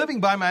I was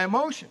living by my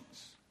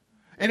emotions.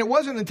 And it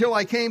wasn't until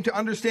I came to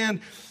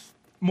understand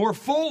more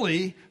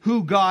fully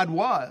who God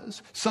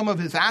was, some of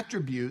his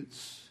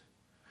attributes,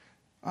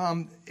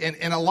 and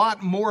a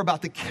lot more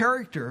about the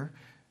character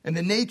and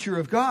the nature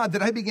of God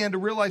that I began to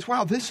realize,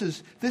 wow, this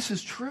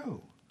is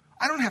true.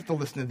 I don't have to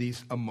listen to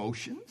these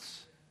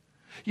emotions.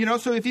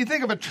 So if you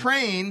think of a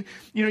train,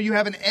 you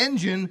have an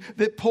engine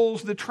that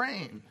pulls the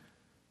train.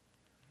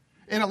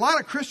 In a lot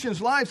of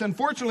Christians' lives,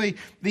 unfortunately,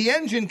 the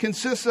engine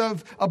consists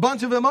of a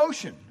bunch of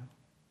emotion.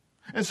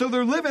 And so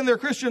they're living their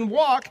Christian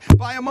walk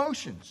by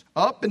emotions,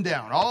 up and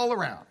down, all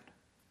around.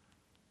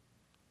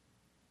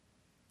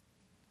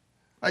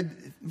 I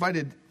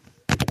invited,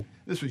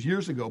 this was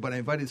years ago, but I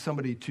invited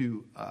somebody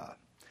to a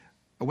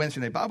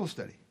Wednesday night Bible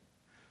study.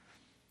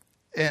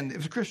 And it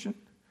was a Christian.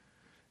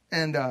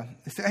 And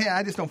they said, hey,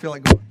 I just don't feel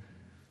like going.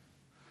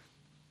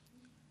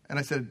 And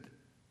I said,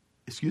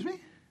 excuse me?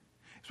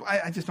 So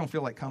I just don't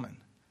feel like coming.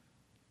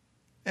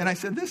 And I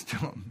said this to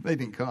them. They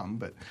didn't come,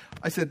 but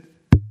I said,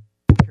 I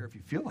don't care if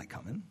you feel like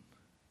coming.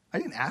 I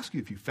didn't ask you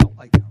if you felt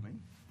like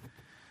coming.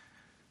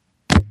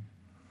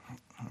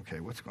 Okay,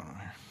 what's going on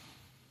here?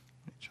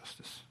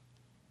 Justice.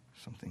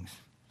 Something's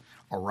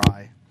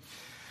awry.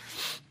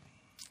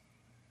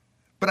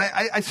 But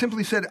I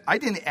simply said, I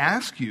didn't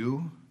ask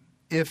you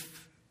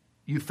if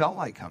you felt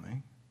like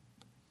coming.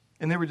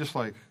 And they were just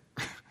like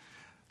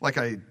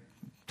I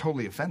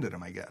totally offended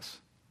them, I guess.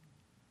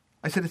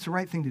 I said, it's the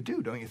right thing to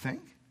do, don't you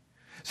think?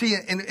 See,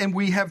 and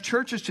we have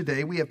churches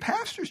today, we have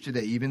pastors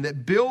today even,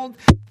 that build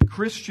the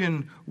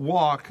Christian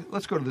walk.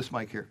 Let's go to this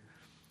mic here.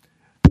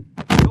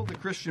 Build the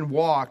Christian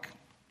walk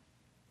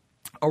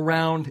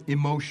around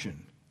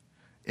emotion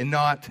and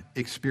not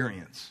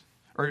experience,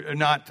 or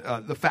not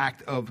the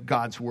fact of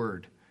God's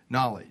word,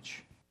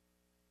 knowledge.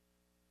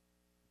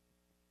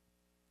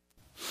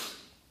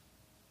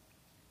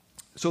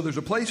 So there's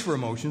a place for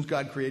emotions.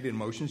 God created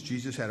emotions.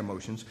 Jesus had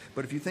emotions.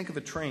 But if you think of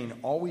a train,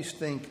 always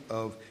think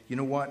of, you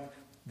know what?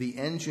 The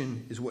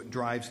engine is what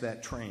drives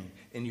that train.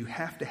 And you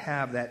have to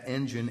have that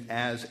engine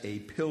as a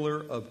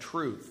pillar of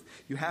truth.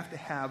 You have to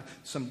have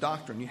some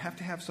doctrine. You have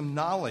to have some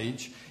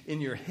knowledge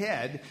in your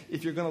head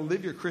if you're going to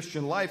live your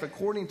Christian life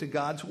according to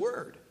God's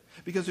word.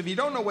 Because if you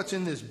don't know what's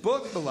in this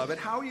book, beloved,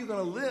 how are you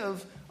going to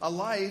live a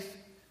life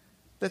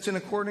that's in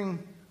according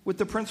with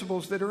the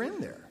principles that are in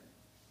there?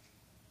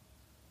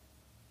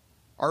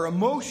 Our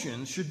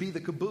emotions should be the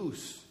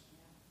caboose.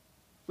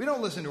 We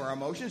don't listen to our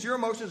emotions. Your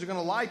emotions are going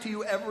to lie to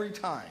you every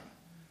time.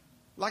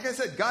 Like I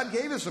said, God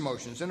gave us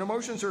emotions, and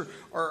emotions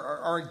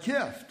are a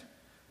gift.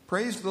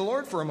 Praise the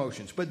Lord for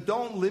emotions, but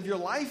don't live your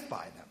life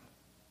by them.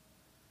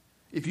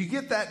 If you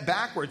get that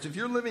backwards, if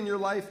you're living your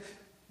life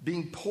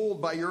being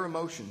pulled by your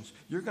emotions,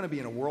 you're going to be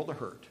in a world of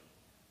hurt.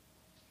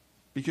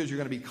 Because you're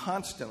going to be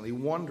constantly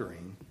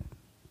wondering,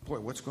 boy,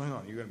 what's going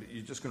on? You're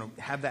just going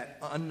to have that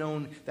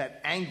unknown,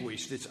 that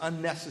anguish that's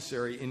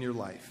unnecessary in your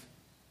life.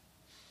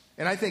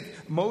 And I think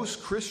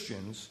most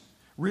Christians,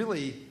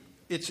 really,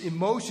 it's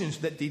emotions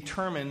that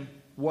determine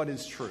what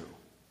is true.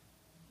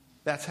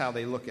 That's how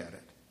they look at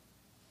it.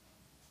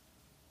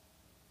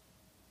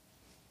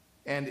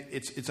 And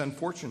it's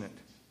unfortunate.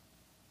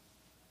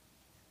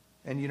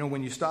 And you know,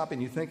 when you stop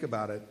and you think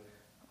about it,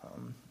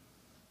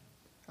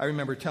 I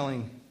remember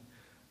telling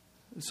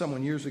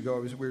someone years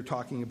ago, we were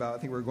talking about, I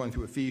think we were going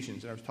through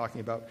Ephesians, and I was talking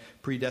about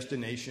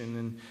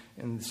predestination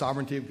and the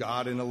sovereignty of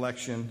God and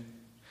election,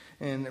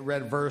 and I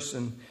read a verse,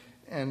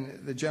 and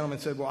the gentleman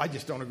said, well, I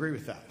just don't agree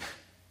with that.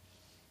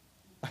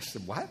 I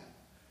said, what?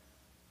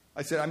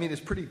 I said, I mean, it's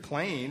pretty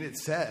plain. It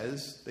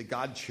says that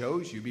God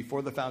chose you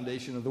before the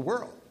foundation of the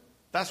world.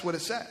 That's what it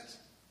says.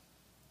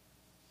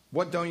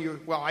 What don't you,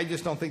 well, I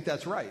just don't think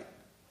that's right.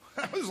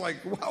 I was like,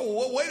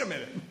 well, wait a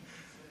minute.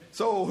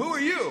 So who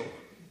are you?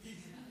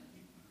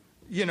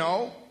 You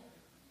know?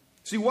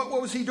 See, what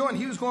was he doing?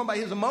 He was going by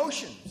his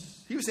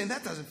emotions. He was saying,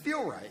 that doesn't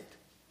feel right.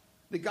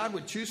 That God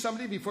would choose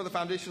somebody before the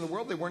foundation of the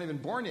world. They weren't even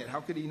born yet. How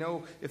could he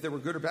know if they were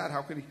good or bad?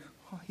 How could he?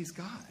 Oh, he's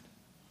God.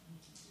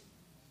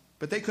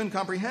 But they couldn't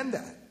comprehend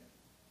that.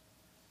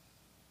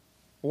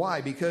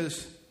 Why?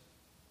 Because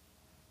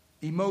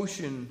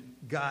emotion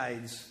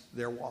guides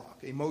their walk.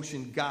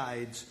 Emotion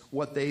guides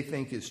what they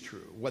think is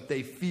true, what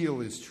they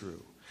feel is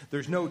true.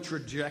 There's no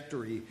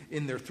trajectory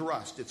in their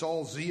thrust. It's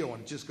all zeal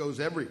and it just goes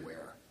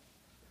everywhere.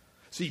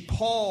 See,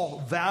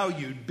 Paul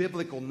valued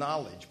biblical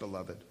knowledge,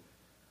 beloved.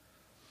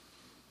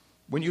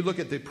 When you look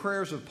at the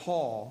prayers of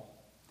Paul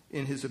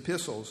in his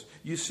epistles,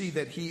 you see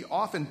that he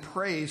often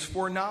prays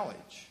for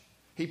knowledge.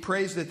 He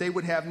prays that they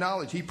would have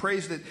knowledge. He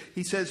prays that,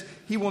 he says,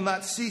 he will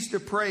not cease to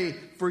pray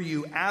for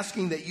you,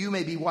 asking that you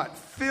may be what?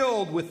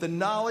 Filled with the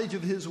knowledge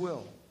of his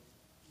will.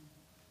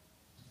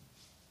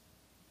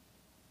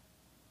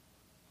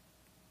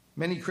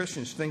 Many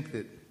Christians think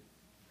that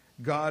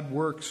God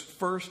works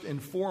first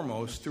and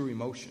foremost through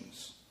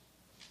emotions.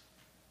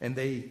 And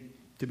they,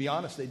 to be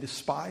honest, they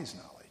despise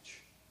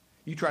knowledge.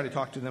 You try to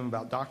talk to them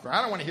about doctrine.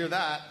 I don't want to hear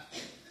that.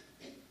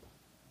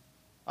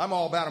 I'm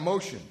all about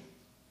emotion.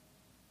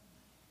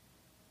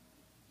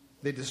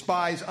 They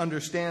despise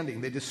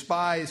understanding. They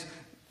despise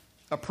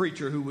a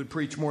preacher who would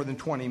preach more than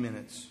 20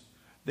 minutes.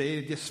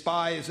 They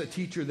despise a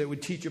teacher that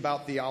would teach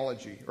about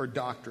theology or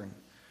doctrine.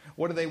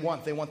 What do they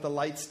want? They want the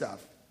light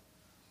stuff.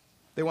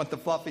 They want the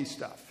fluffy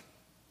stuff.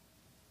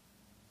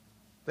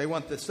 They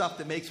want the stuff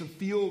that makes them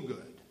feel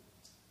good.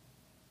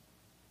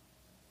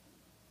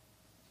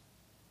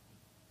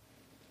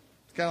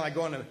 It's kind of like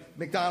going to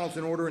McDonald's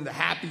and ordering the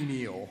Happy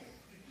Meal.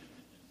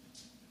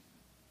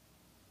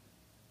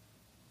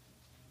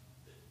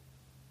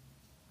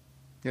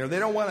 You know, they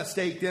don't want a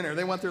steak dinner.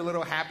 They want their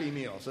little Happy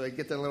Meal, so they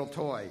get their little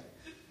toy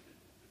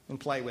and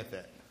play with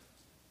it.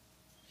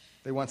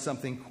 They want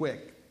something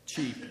quick,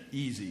 cheap,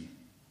 easy.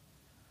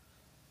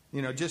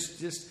 You know,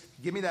 just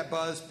give me that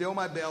buzz, fill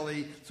my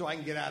belly, so I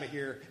can get out of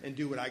here and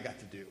do what I got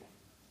to do.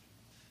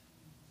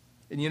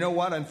 And you know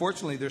what?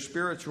 Unfortunately, their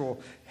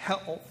spiritual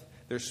health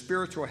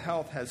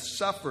has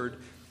suffered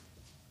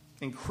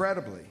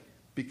incredibly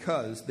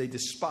because they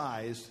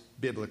despise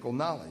biblical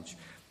knowledge.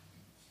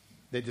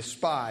 They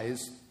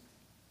despise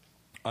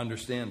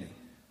understanding.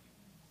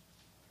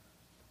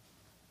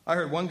 I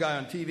heard one guy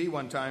on TV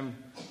one time,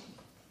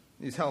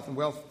 these health and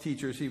wealth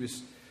teachers, he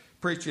was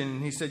preaching,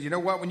 and he said, you know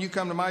what, when you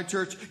come to my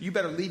church, you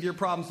better leave your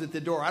problems at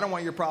the door. I don't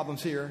want your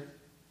problems here.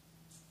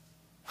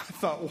 I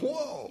thought,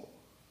 whoa.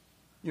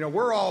 You know,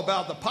 we're all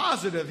about the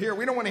positive here.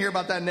 We don't want to hear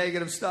about that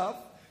negative stuff.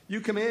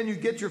 You come in, you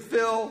get your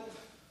fill.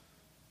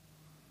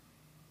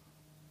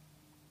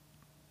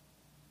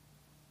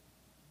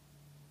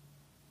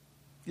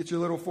 Get your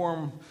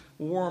little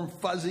warm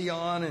fuzzy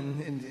on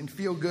and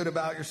feel good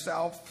about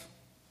yourself.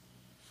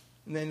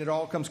 And then it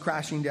all comes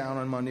crashing down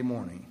on Monday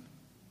morning.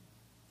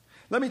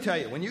 Let me tell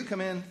you, when you come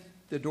in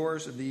the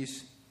doors of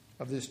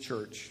this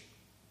church,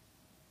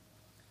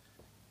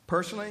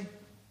 personally,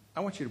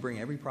 I want you to bring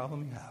every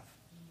problem you have.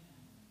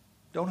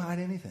 Don't hide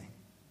anything.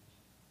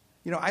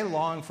 You know, I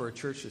long for a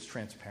church that's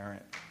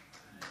transparent.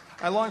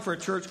 I long for a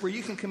church where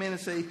you can come in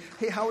and say,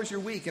 hey, how was your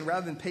week? And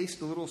rather than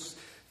paste a little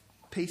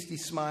pasty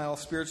smile,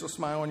 spiritual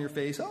smile on your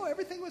face, oh,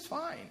 everything was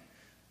fine.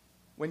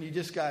 When you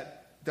just got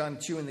done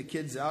chewing the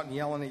kids out and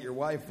yelling at your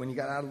wife when you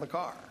got out of the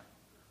car.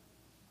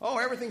 Oh,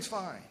 everything's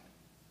fine.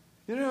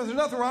 You know, there's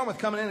nothing wrong with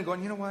coming in and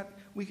going, you know what?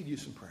 We could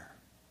use some prayer.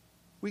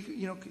 Would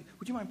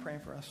you mind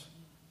praying for us?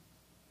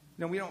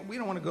 No, we don't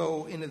want to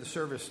go into the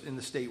service in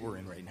the state we're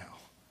in right now.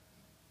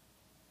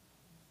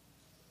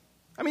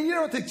 I mean, you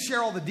don't have to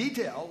share all the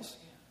details,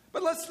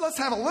 but let's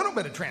have a little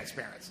bit of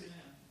transparency.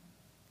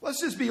 Let's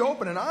just be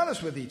open and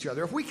honest with each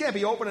other. If we can't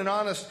be open and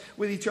honest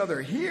with each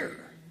other here,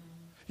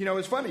 you know,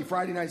 it's funny.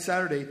 Friday night,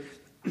 Saturday,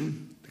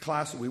 the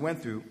class that we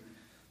went through,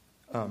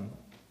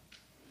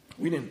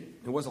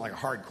 it wasn't like a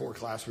hardcore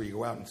class where you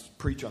go out and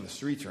preach on the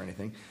streets or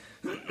anything.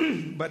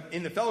 But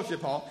in the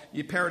fellowship hall,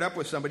 you paired up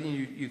with somebody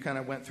and you kind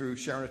of went through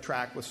sharing a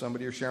tract with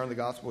somebody or sharing the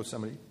gospel with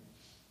somebody.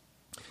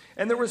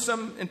 And there was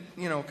some,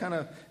 you know, kind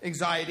of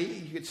anxiety.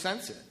 You could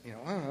sense it. You know,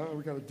 oh,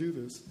 we got to do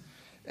this.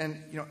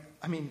 And, you know,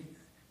 I mean,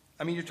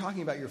 you're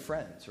talking about your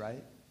friends,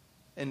 right?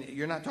 And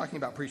you're not talking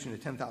about preaching to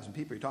 10,000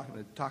 people.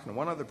 You're talking to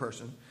one other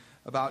person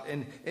about,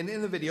 and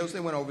in the videos they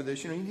went over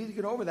this, you know, you need to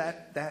get over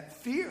that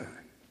fear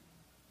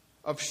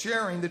of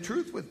sharing the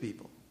truth with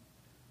people.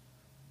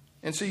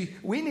 And so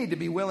we need to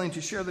be willing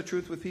to share the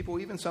truth with people,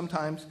 even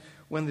sometimes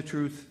when the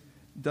truth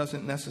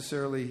doesn't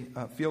necessarily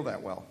feel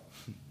that well.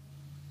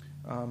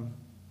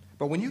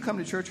 But when you come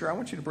to church here, I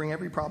want you to bring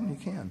every problem you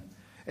can.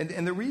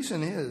 And the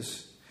reason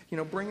is, you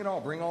know, bring it all.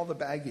 Bring all the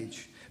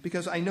baggage.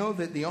 Because I know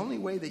that the only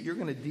way that you're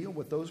going to deal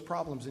with those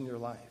problems in your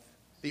life,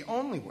 the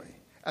only way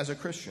as a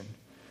Christian,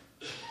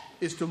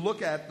 is to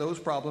look at those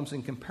problems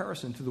in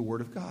comparison to the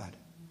Word of God.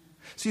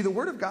 See, the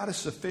Word of God is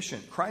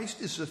sufficient. Christ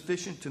is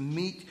sufficient to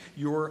meet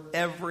your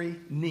every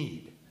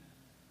need.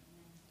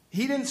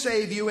 He didn't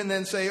save you and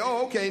then say,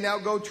 oh, okay, now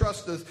go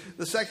trust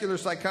the secular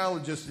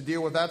psychologist to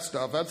deal with that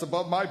stuff. That's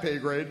above my pay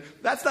grade.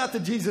 That's not the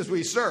Jesus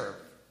we serve.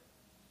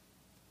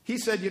 He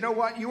said, you know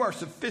what? You are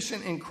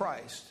sufficient in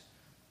Christ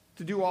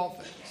to do all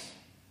things.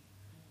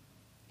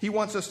 He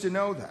wants us to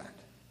know that.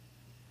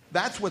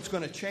 That's what's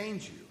going to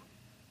change you.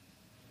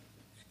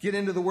 Get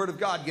into the Word of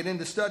God, get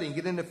into studying,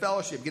 get into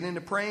fellowship, get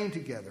into praying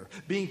together,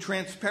 being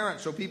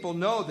transparent so people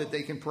know that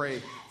they can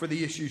pray for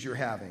the issues you're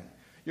having.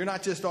 You're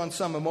not just on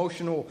some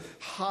emotional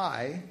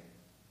high,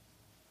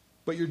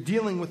 but you're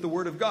dealing with the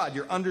Word of God.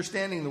 You're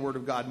understanding the Word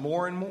of God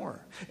more and more.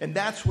 And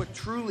that's what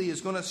truly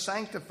is going to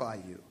sanctify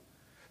you.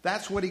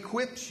 That's what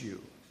equips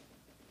you.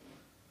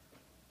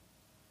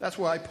 That's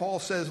why Paul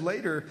says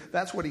later,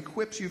 that's what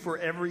equips you for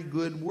every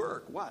good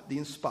work. What? The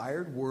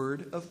inspired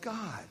Word of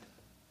God.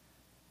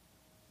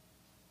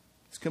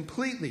 It's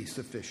completely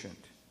sufficient.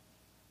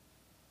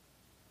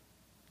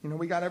 You know,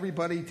 we got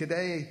everybody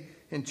today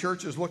in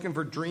churches looking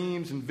for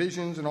dreams and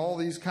visions and all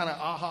these kind of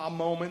aha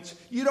moments.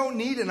 You don't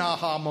need an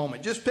aha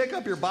moment. Just pick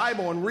up your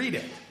Bible and read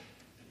it.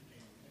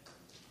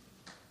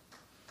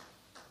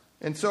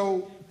 And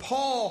so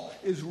Paul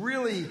is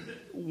really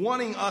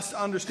wanting us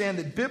to understand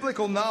that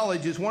biblical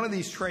knowledge is one of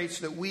these traits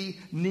that we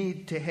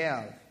need to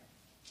have.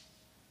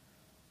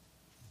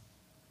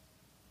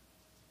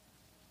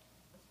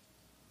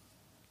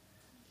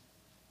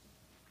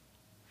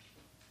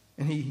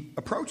 And he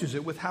approaches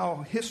it with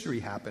how history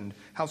happened,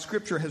 how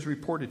Scripture has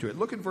reported to it.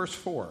 Look at verse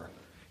 4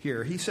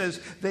 here. He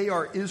says, they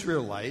are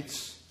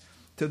Israelites.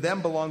 To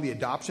them belong the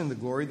adoption, the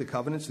glory, the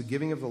covenants, the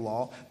giving of the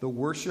law, the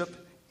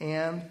worship,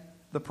 and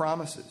the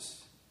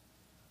promises.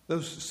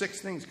 Those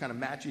 6 things kind of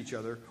match each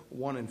other.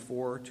 1 and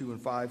 4, 2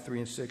 and 5, 3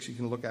 and 6. You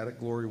can look at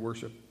it. Glory,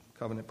 worship,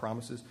 covenant,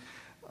 promises.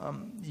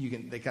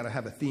 They kind of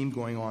have a theme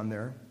going on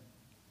there.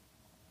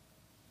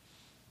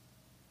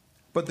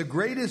 But the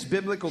greatest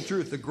biblical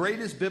truth, the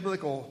greatest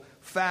biblical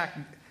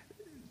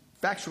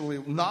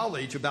factual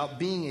knowledge about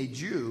being a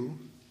Jew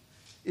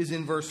is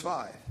in verse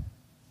 5.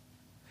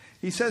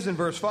 He says in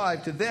verse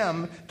 5, to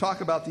them,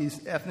 talk about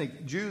these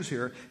ethnic Jews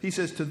here, he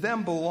says, to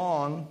them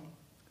belong,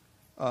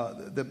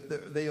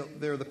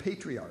 they're the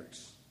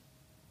patriarchs.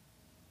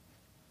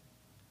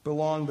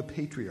 Belong the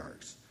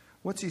patriarchs.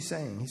 What's he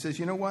saying? He says,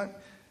 you know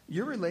what?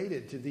 You're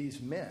related to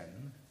these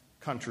men,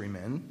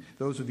 countrymen,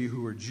 those of you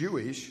who are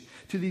Jewish,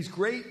 to these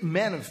great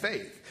men of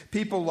faith.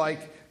 People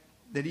like,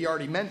 that he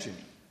already mentioned,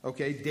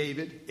 okay,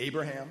 David,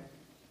 Abraham,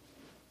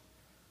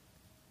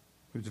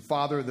 who's the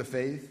father of the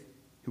faith,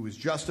 who was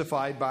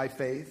justified by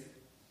faith.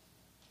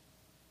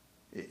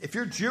 If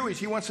you're Jewish,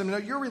 he wants them to know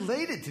you're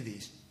related to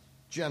these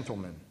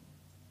gentlemen.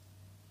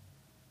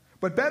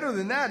 But better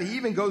than that, he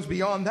even goes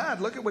beyond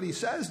that. Look at what he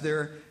says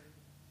there.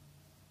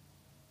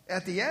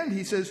 At the end,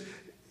 he says,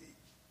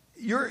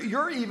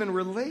 you're even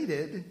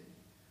related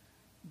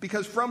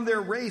because from their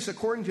race,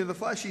 according to the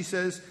flesh, he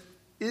says,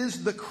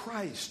 is the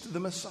Christ, the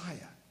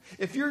Messiah.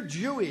 If you're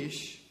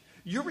Jewish,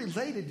 you're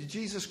related to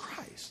Jesus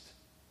Christ.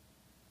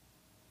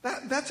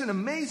 That's an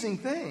amazing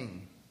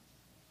thing.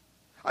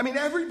 I mean,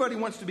 everybody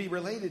wants to be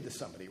related to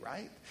somebody,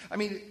 right? I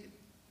mean,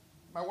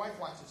 my wife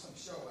watches some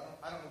show.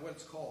 I don't know what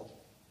it's called.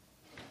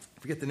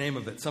 I forget the name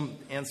of it. Some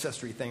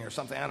ancestry thing or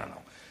something. I don't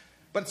know.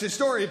 But it's a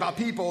story about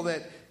people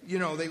that, you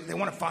know, they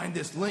want to find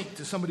this link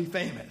to somebody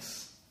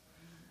famous.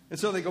 And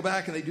so they go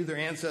back and they do their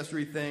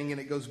ancestry thing,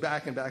 and it goes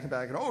back and back and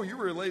back. And, oh, you're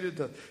related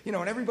to, you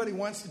know, and everybody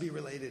wants to be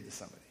related to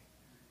somebody.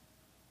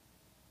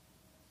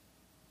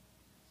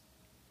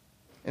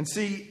 And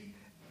see,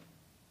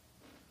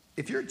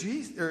 if you're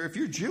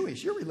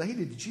Jewish, you're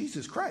related to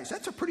Jesus Christ.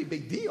 That's a pretty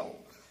big deal.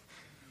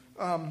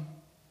 That's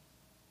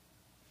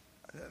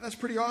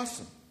pretty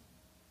awesome.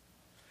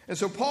 And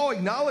so Paul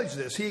acknowledged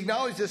this. He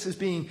acknowledged this as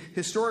being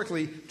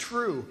historically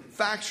true,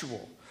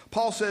 factual.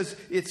 Paul says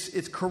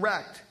it's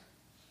correct.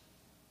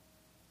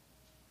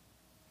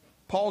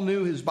 Paul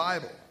knew his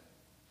Bible.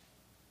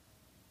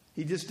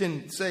 He just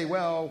didn't say,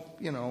 well,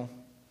 you know,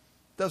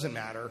 doesn't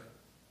matter.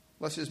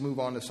 Let's just move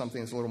on to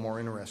something that's a little more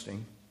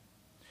interesting.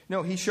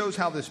 No, he shows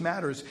how this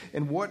matters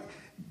and what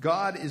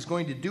God is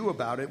going to do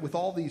about it with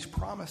all these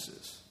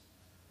promises.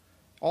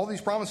 All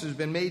these promises have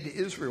been made to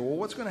Israel. Well,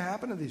 what's going to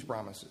happen to these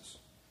promises?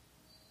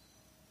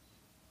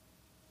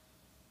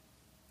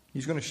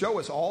 He's going to show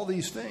us all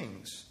these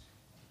things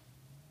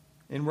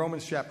in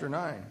Romans chapter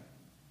 9.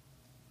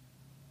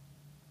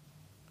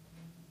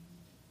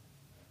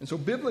 And so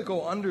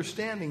biblical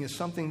understanding is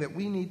something that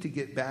we need to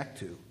get back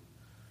to.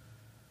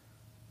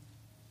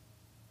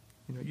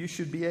 You know, you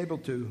should be able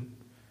to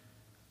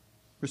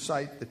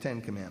recite the Ten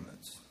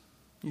Commandments.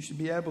 You should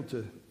be able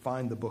to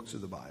find the books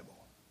of the Bible.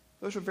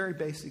 Those are very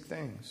basic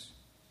things.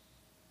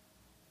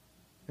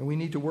 And we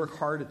need to work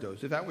hard at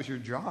those. If that was your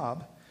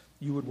job,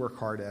 you would work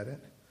hard at it.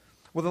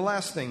 Well, the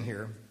last thing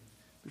here,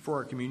 before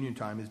our communion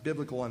time, is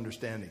biblical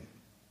understanding.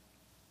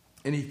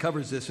 And he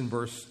covers this in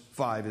verse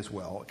 5 as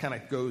well. It kind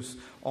of goes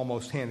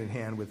almost hand in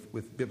hand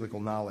with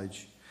biblical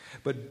knowledge.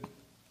 But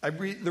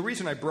the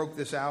reason I broke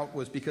this out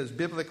was because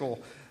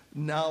biblical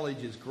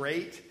knowledge is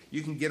great.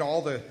 You can get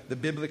all the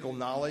biblical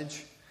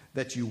knowledge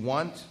that you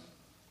want.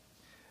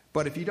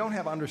 But if you don't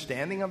have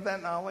understanding of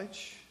that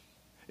knowledge,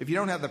 if you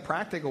don't have the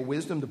practical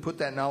wisdom to put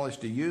that knowledge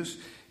to use,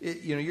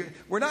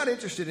 we're not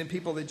interested in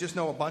people that just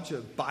know a bunch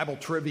of Bible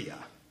trivia.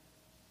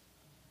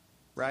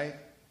 Right?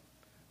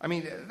 I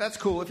mean, that's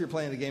cool if you're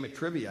playing a game of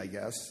trivia, I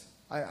guess.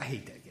 I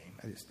hate that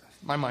game.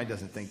 My mind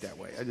doesn't think that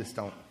way. I just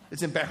don't.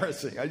 It's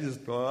embarrassing. I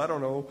don't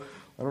know.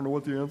 I don't know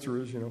what the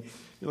answer is, you know.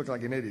 You look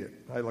like an idiot.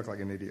 I look like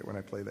an idiot when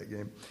I play that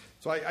game.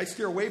 So I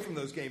steer away from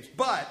those games.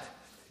 But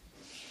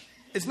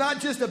it's not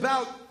just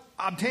about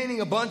obtaining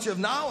a bunch of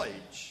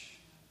knowledge.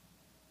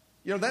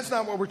 You know, that's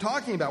not what we're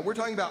talking about. We're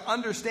talking about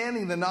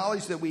understanding the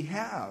knowledge that we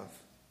have.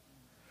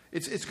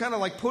 It's kind of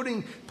like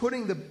putting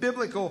the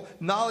biblical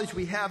knowledge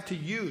we have to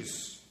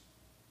use.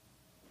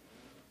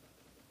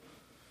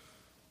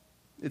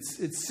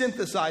 It's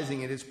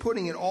synthesizing it. It's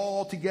putting it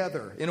all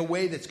together in a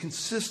way that's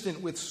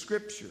consistent with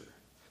Scripture.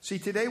 See,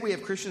 today we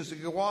have Christians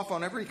that go off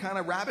on every kind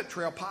of rabbit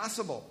trail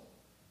possible.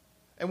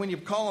 And when you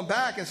call them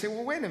back and say,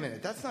 well, wait a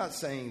minute, that's not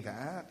saying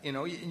that. You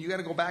know, you got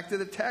to go back to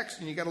the text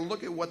and you got to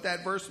look at what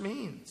that verse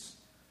means.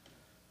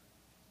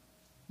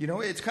 You know,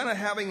 it's kind of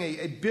having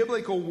a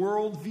biblical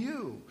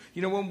worldview.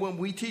 You know, when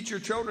we teach your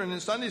children in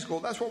Sunday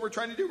school, that's what we're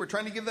trying to do. We're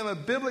trying to give them a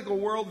biblical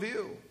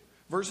worldview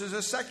versus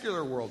a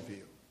secular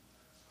worldview.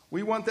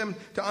 We want them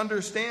to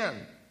understand,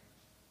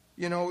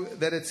 you know,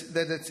 that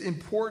it's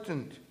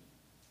important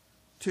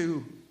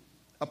to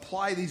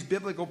apply these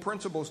biblical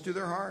principles to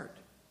their heart.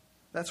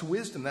 That's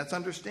wisdom. That's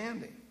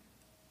understanding.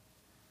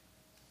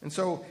 And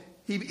so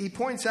he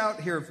points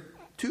out here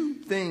two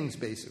things,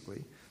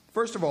 basically.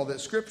 First of all,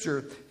 that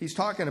Scripture he's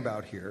talking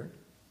about here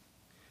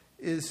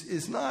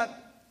is not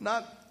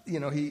you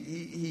know,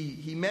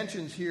 he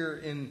mentions here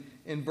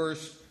in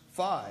verse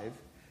 5,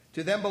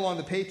 to them belong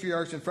the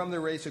patriarchs, and from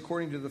their race,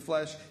 according to the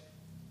flesh,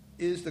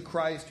 is the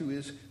Christ who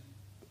is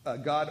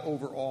God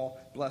over all,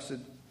 blessed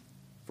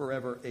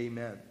forever.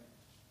 Amen.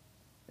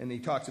 And he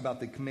talks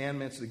about the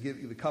commandments,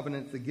 the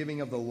covenant, the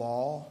giving of the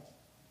law.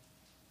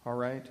 All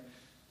right?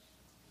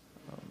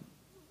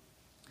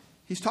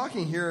 He's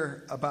talking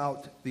here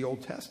about the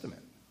Old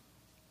Testament.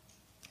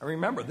 And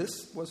remember,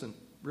 this wasn't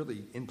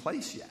really in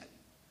place yet.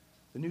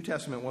 The New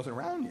Testament wasn't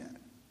around yet.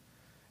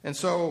 And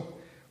so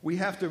we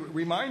have to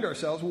remind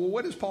ourselves, well,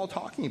 what is Paul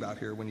talking about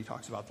here when he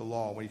talks about the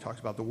law, when he talks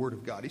about the Word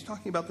of God? He's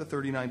talking about the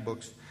 39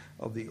 books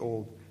of the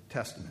Old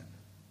Testament.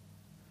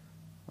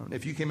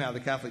 If you came out of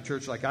the Catholic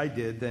Church like I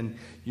did, then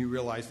you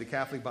realize the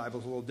Catholic Bible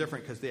is a little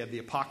different because they have the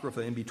Apocrypha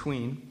in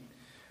between.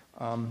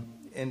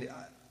 And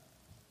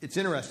it's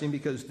interesting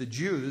because the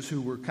Jews,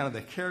 who were kind of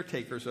the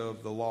caretakers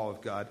of the law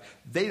of God,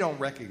 they don't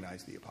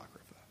recognize the Apocrypha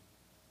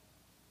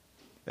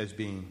as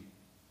being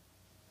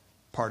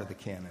part of the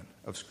canon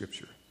of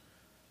Scripture.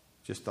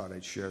 Just thought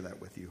I'd share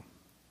that with you.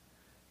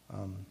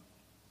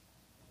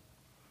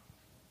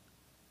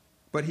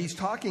 But he's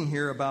talking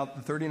here about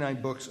the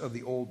 39 books of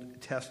the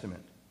Old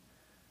Testament.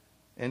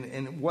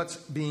 And what's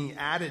being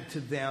added to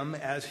them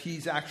as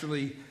he's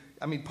actually,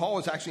 Paul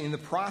is actually in the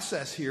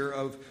process here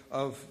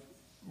of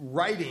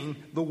writing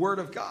the Word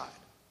of God.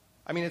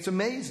 It's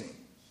amazing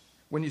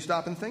when you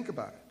stop and think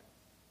about it.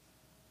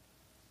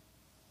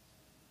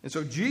 And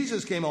so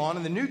Jesus came on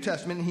in the New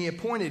Testament, and he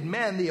appointed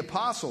men, the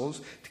apostles,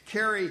 to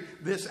carry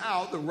this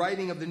out, the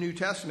writing of the New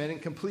Testament,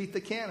 and complete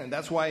the canon.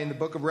 That's why in the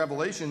book of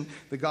Revelation,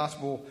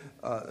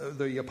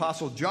 the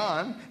apostle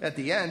John, at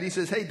the end, he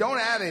says, hey, don't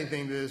add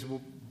anything to this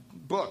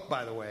book,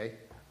 by the way.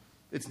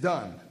 It's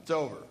done. It's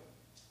over.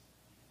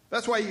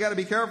 That's why you got to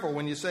be careful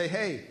when you say,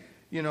 hey,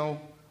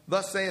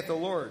 thus saith the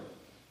Lord.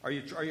 Are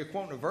you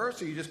quoting a verse,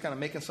 or are you just kind of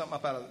making something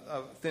up out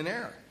of thin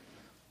air?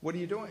 What are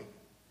you doing?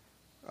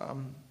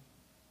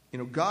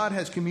 God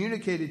has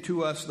communicated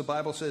to us, the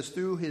Bible says,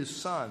 through his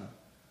Son.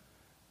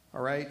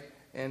 All right?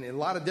 And in a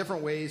lot of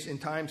different ways in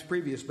times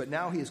previous, but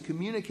now he has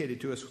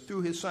communicated to us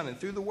through his Son and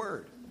through the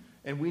Word.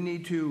 And we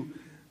need to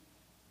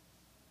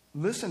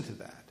listen to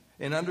that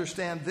and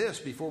understand this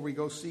before we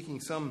go seeking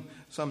some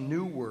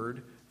new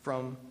word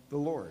from the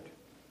Lord.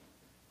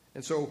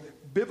 And so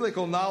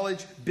biblical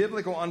knowledge,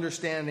 biblical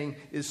understanding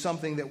is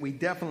something that we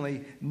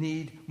definitely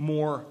need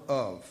more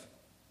of.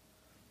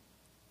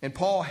 And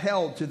Paul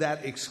held to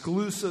that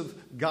exclusive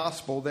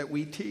gospel that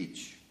we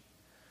teach.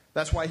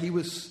 That's why he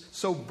was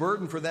so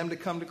burdened for them to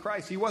come to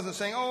Christ. He wasn't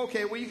saying, oh,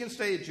 okay, well, you can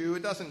stay a Jew.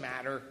 It doesn't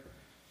matter.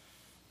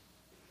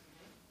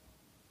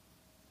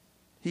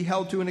 He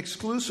held to an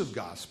exclusive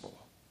gospel.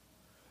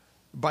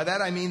 By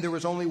that I mean there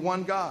was only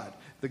one God,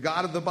 the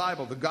God of the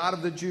Bible, the God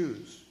of the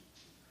Jews,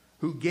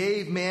 who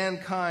gave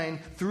mankind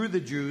through the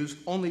Jews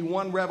only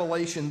one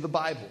revelation, the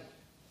Bible.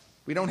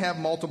 We don't have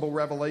multiple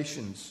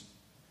revelations.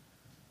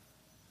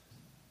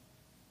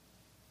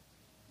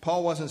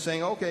 Paul wasn't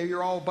saying, okay,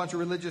 you're all a bunch of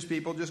religious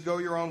people, just go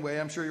your own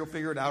way, I'm sure you'll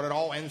figure it out, it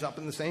all ends up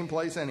in the same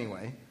place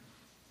anyway.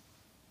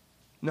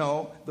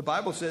 No, the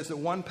Bible says that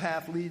one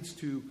path leads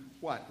to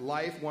what?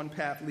 Life, one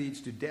path leads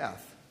to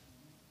death.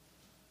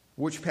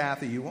 Which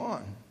path are you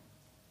on?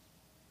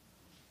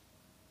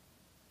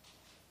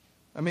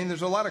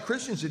 There's a lot of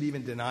Christians that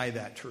even deny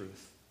that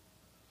truth.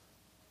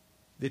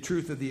 The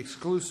truth of the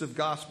exclusive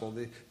gospel,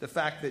 the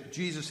fact that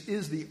Jesus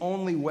is the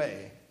only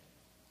way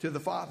to the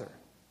Father.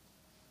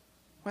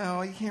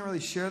 Well, you can't really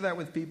share that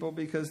with people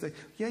because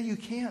yeah, you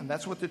can.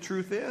 That's what the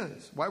truth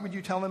is. Why would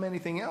you tell them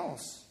anything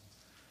else?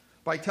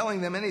 By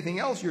telling them anything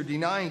else, you're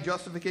denying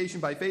justification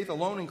by faith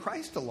alone in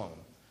Christ alone.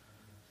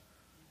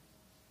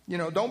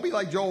 Don't be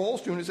like Joel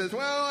Osteen who says,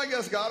 well, I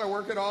guess God will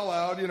work it all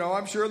out.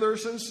 I'm sure they're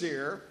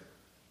sincere.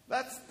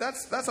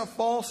 That's a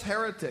false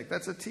heretic.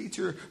 That's a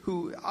teacher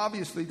who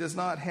obviously does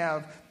not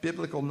have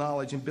biblical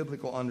knowledge and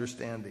biblical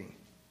understanding.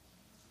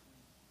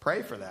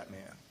 Pray for that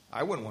man.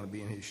 I wouldn't want to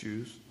be in his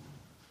shoes.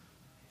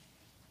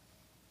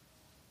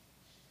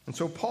 And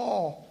so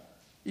Paul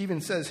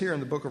even says here in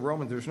the book of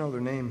Romans, there's no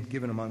other name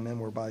given among men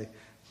whereby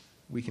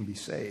we can be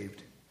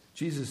saved.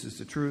 Jesus is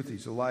the truth.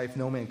 He's the life.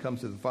 No man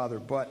comes to the Father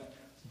but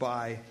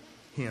by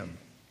him.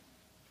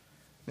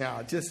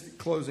 Now, just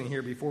closing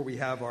here before we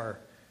have our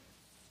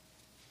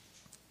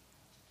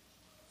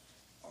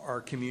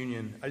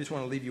communion, I just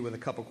want to leave you with a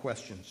couple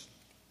questions.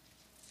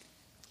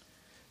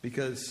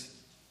 Because,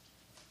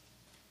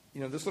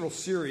 this little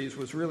series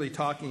was really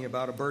talking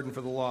about a burden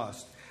for the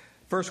lost.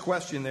 First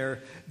question there,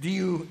 do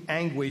you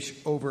anguish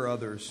over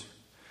others?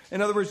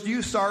 In other words, do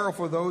you sorrow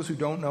for those who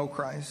don't know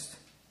Christ?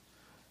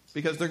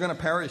 Because they're going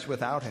to perish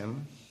without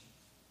him.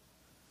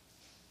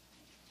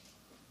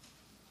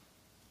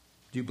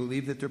 Do you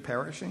believe that they're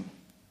perishing?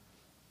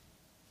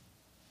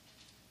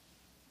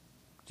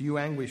 Do you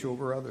anguish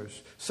over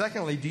others?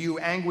 Secondly, do you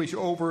anguish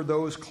over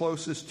those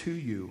closest to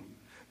you,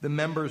 the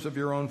members of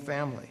your own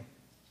family?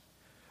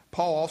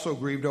 Paul also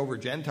grieved over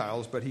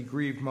Gentiles, but he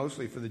grieved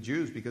mostly for the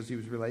Jews because he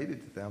was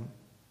related to them.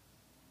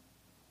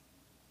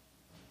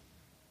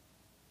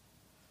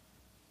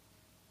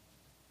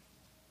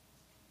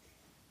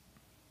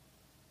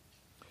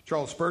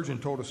 Charles Spurgeon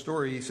told a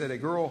story. He said, a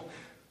girl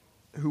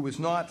who was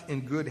not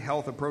in good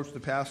health approached the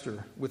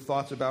pastor with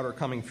thoughts about her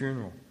coming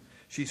funeral.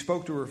 She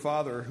spoke to her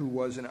father, who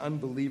was an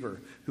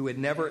unbeliever, who had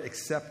never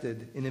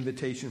accepted an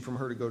invitation from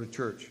her to go to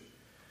church.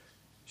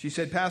 She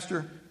said,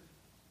 "Pastor,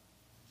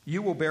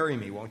 you will bury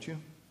me, won't you?"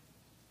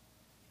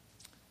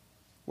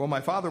 "Well,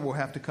 my father will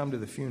have to come to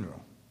the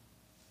funeral,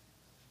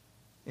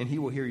 and he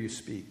will hear you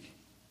speak,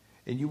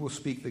 and you will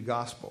speak the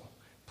gospel.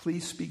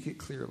 Please speak it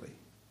clearly.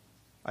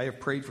 I have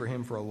prayed for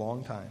him for a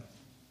long time.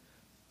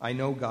 I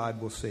know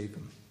God will save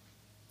him."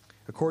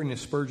 According to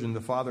Spurgeon, the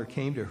father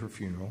came to her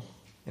funeral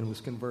and was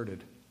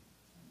converted.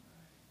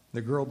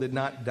 The girl did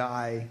not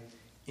die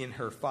in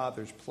her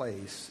father's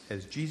place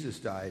as Jesus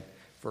died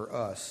for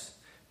us,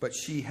 but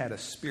she had a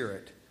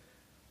spirit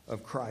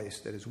of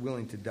Christ that is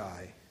willing to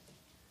die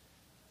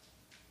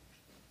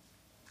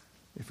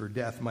if her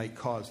death might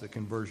cause the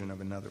conversion of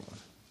another one.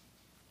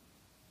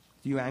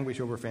 Do you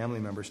anguish over family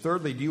members?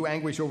 Thirdly, do you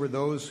anguish over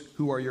those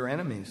who are your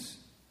enemies?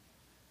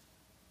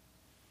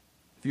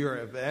 If you're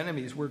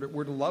enemies, we're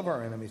to love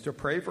our enemies, to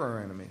pray for our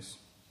enemies.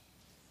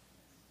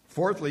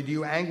 Fourthly, do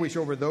you anguish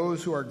over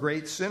those who are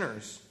great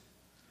sinners?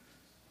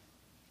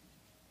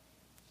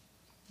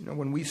 You know,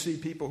 when we see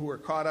people who are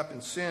caught up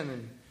in sin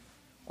and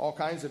all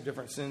kinds of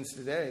different sins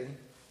today,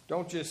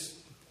 don't just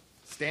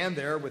stand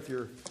there with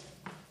your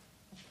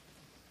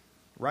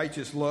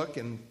righteous look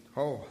and,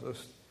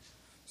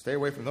 stay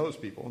away from those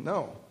people.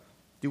 No.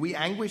 Do we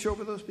anguish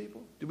over those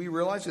people? Do we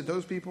realize that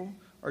those people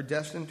are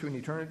destined to an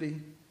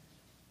eternity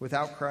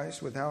without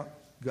Christ, without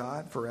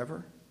God,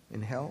 forever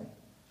in hell?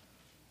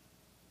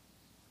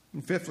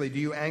 And fifthly, do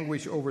you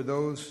anguish over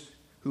those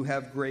who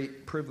have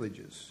great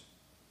privileges?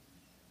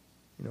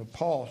 You know,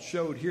 Paul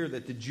showed here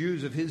that the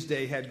Jews of his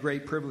day had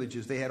great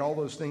privileges. They had all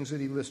those things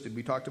that he listed.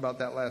 We talked about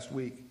that last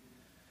week.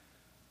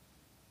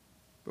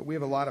 But we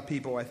have a lot of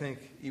people, I think,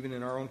 even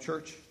in our own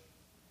church,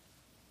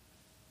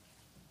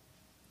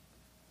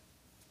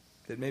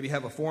 that maybe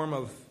have a form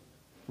of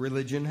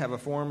religion, have a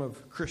form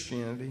of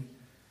Christianity.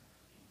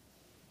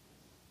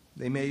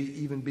 They may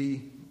even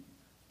be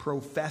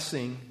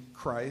professing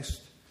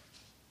Christ.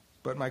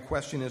 But my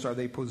question is, are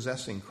they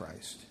possessing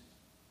Christ?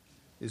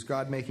 Is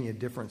God making a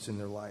difference in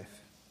their life?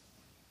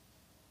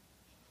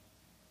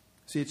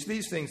 See, it's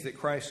these things that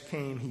Christ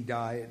came, he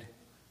died.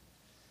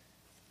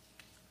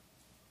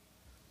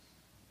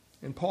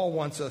 And Paul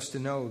wants us to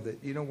know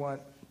that, you know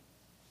what?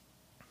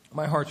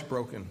 My heart's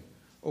broken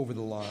over the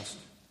lost.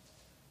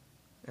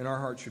 And our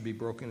heart should be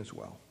broken as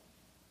well.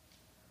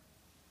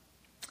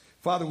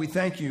 Father, we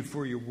thank you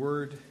for your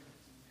word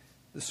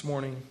this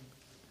morning.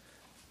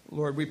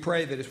 Lord, we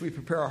pray that as we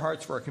prepare our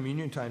hearts for our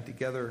communion time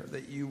together,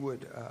 that you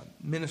would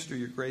minister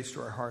your grace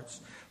to our hearts.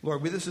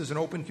 Lord, this is an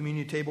open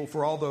communion table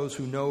for all those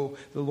who know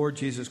the Lord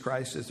Jesus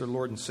Christ as their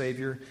Lord and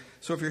Savior.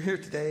 So if you're here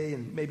today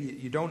and maybe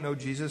you don't know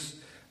Jesus,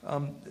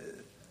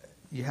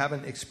 you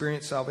haven't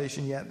experienced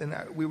salvation yet, then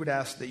we would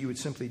ask that you would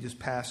simply just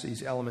pass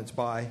these elements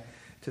by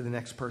to the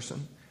next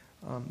person.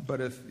 But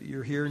if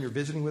you're here and you're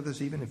visiting with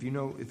us, even if you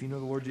know the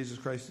Lord Jesus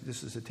Christ,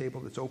 this is a table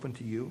that's open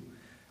to you.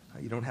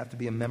 You don't have to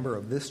be a member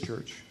of this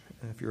church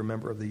if you're a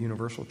member of the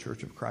Universal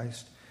Church of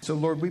Christ. So,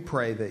 Lord, we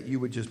pray that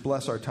you would just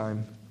bless our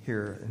time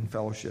here in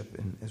fellowship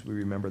and as we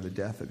remember the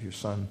death of your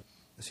Son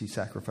as he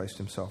sacrificed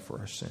himself for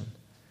our sin.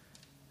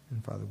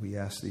 And, Father, we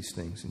ask these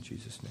things in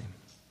Jesus' name.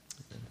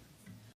 Amen.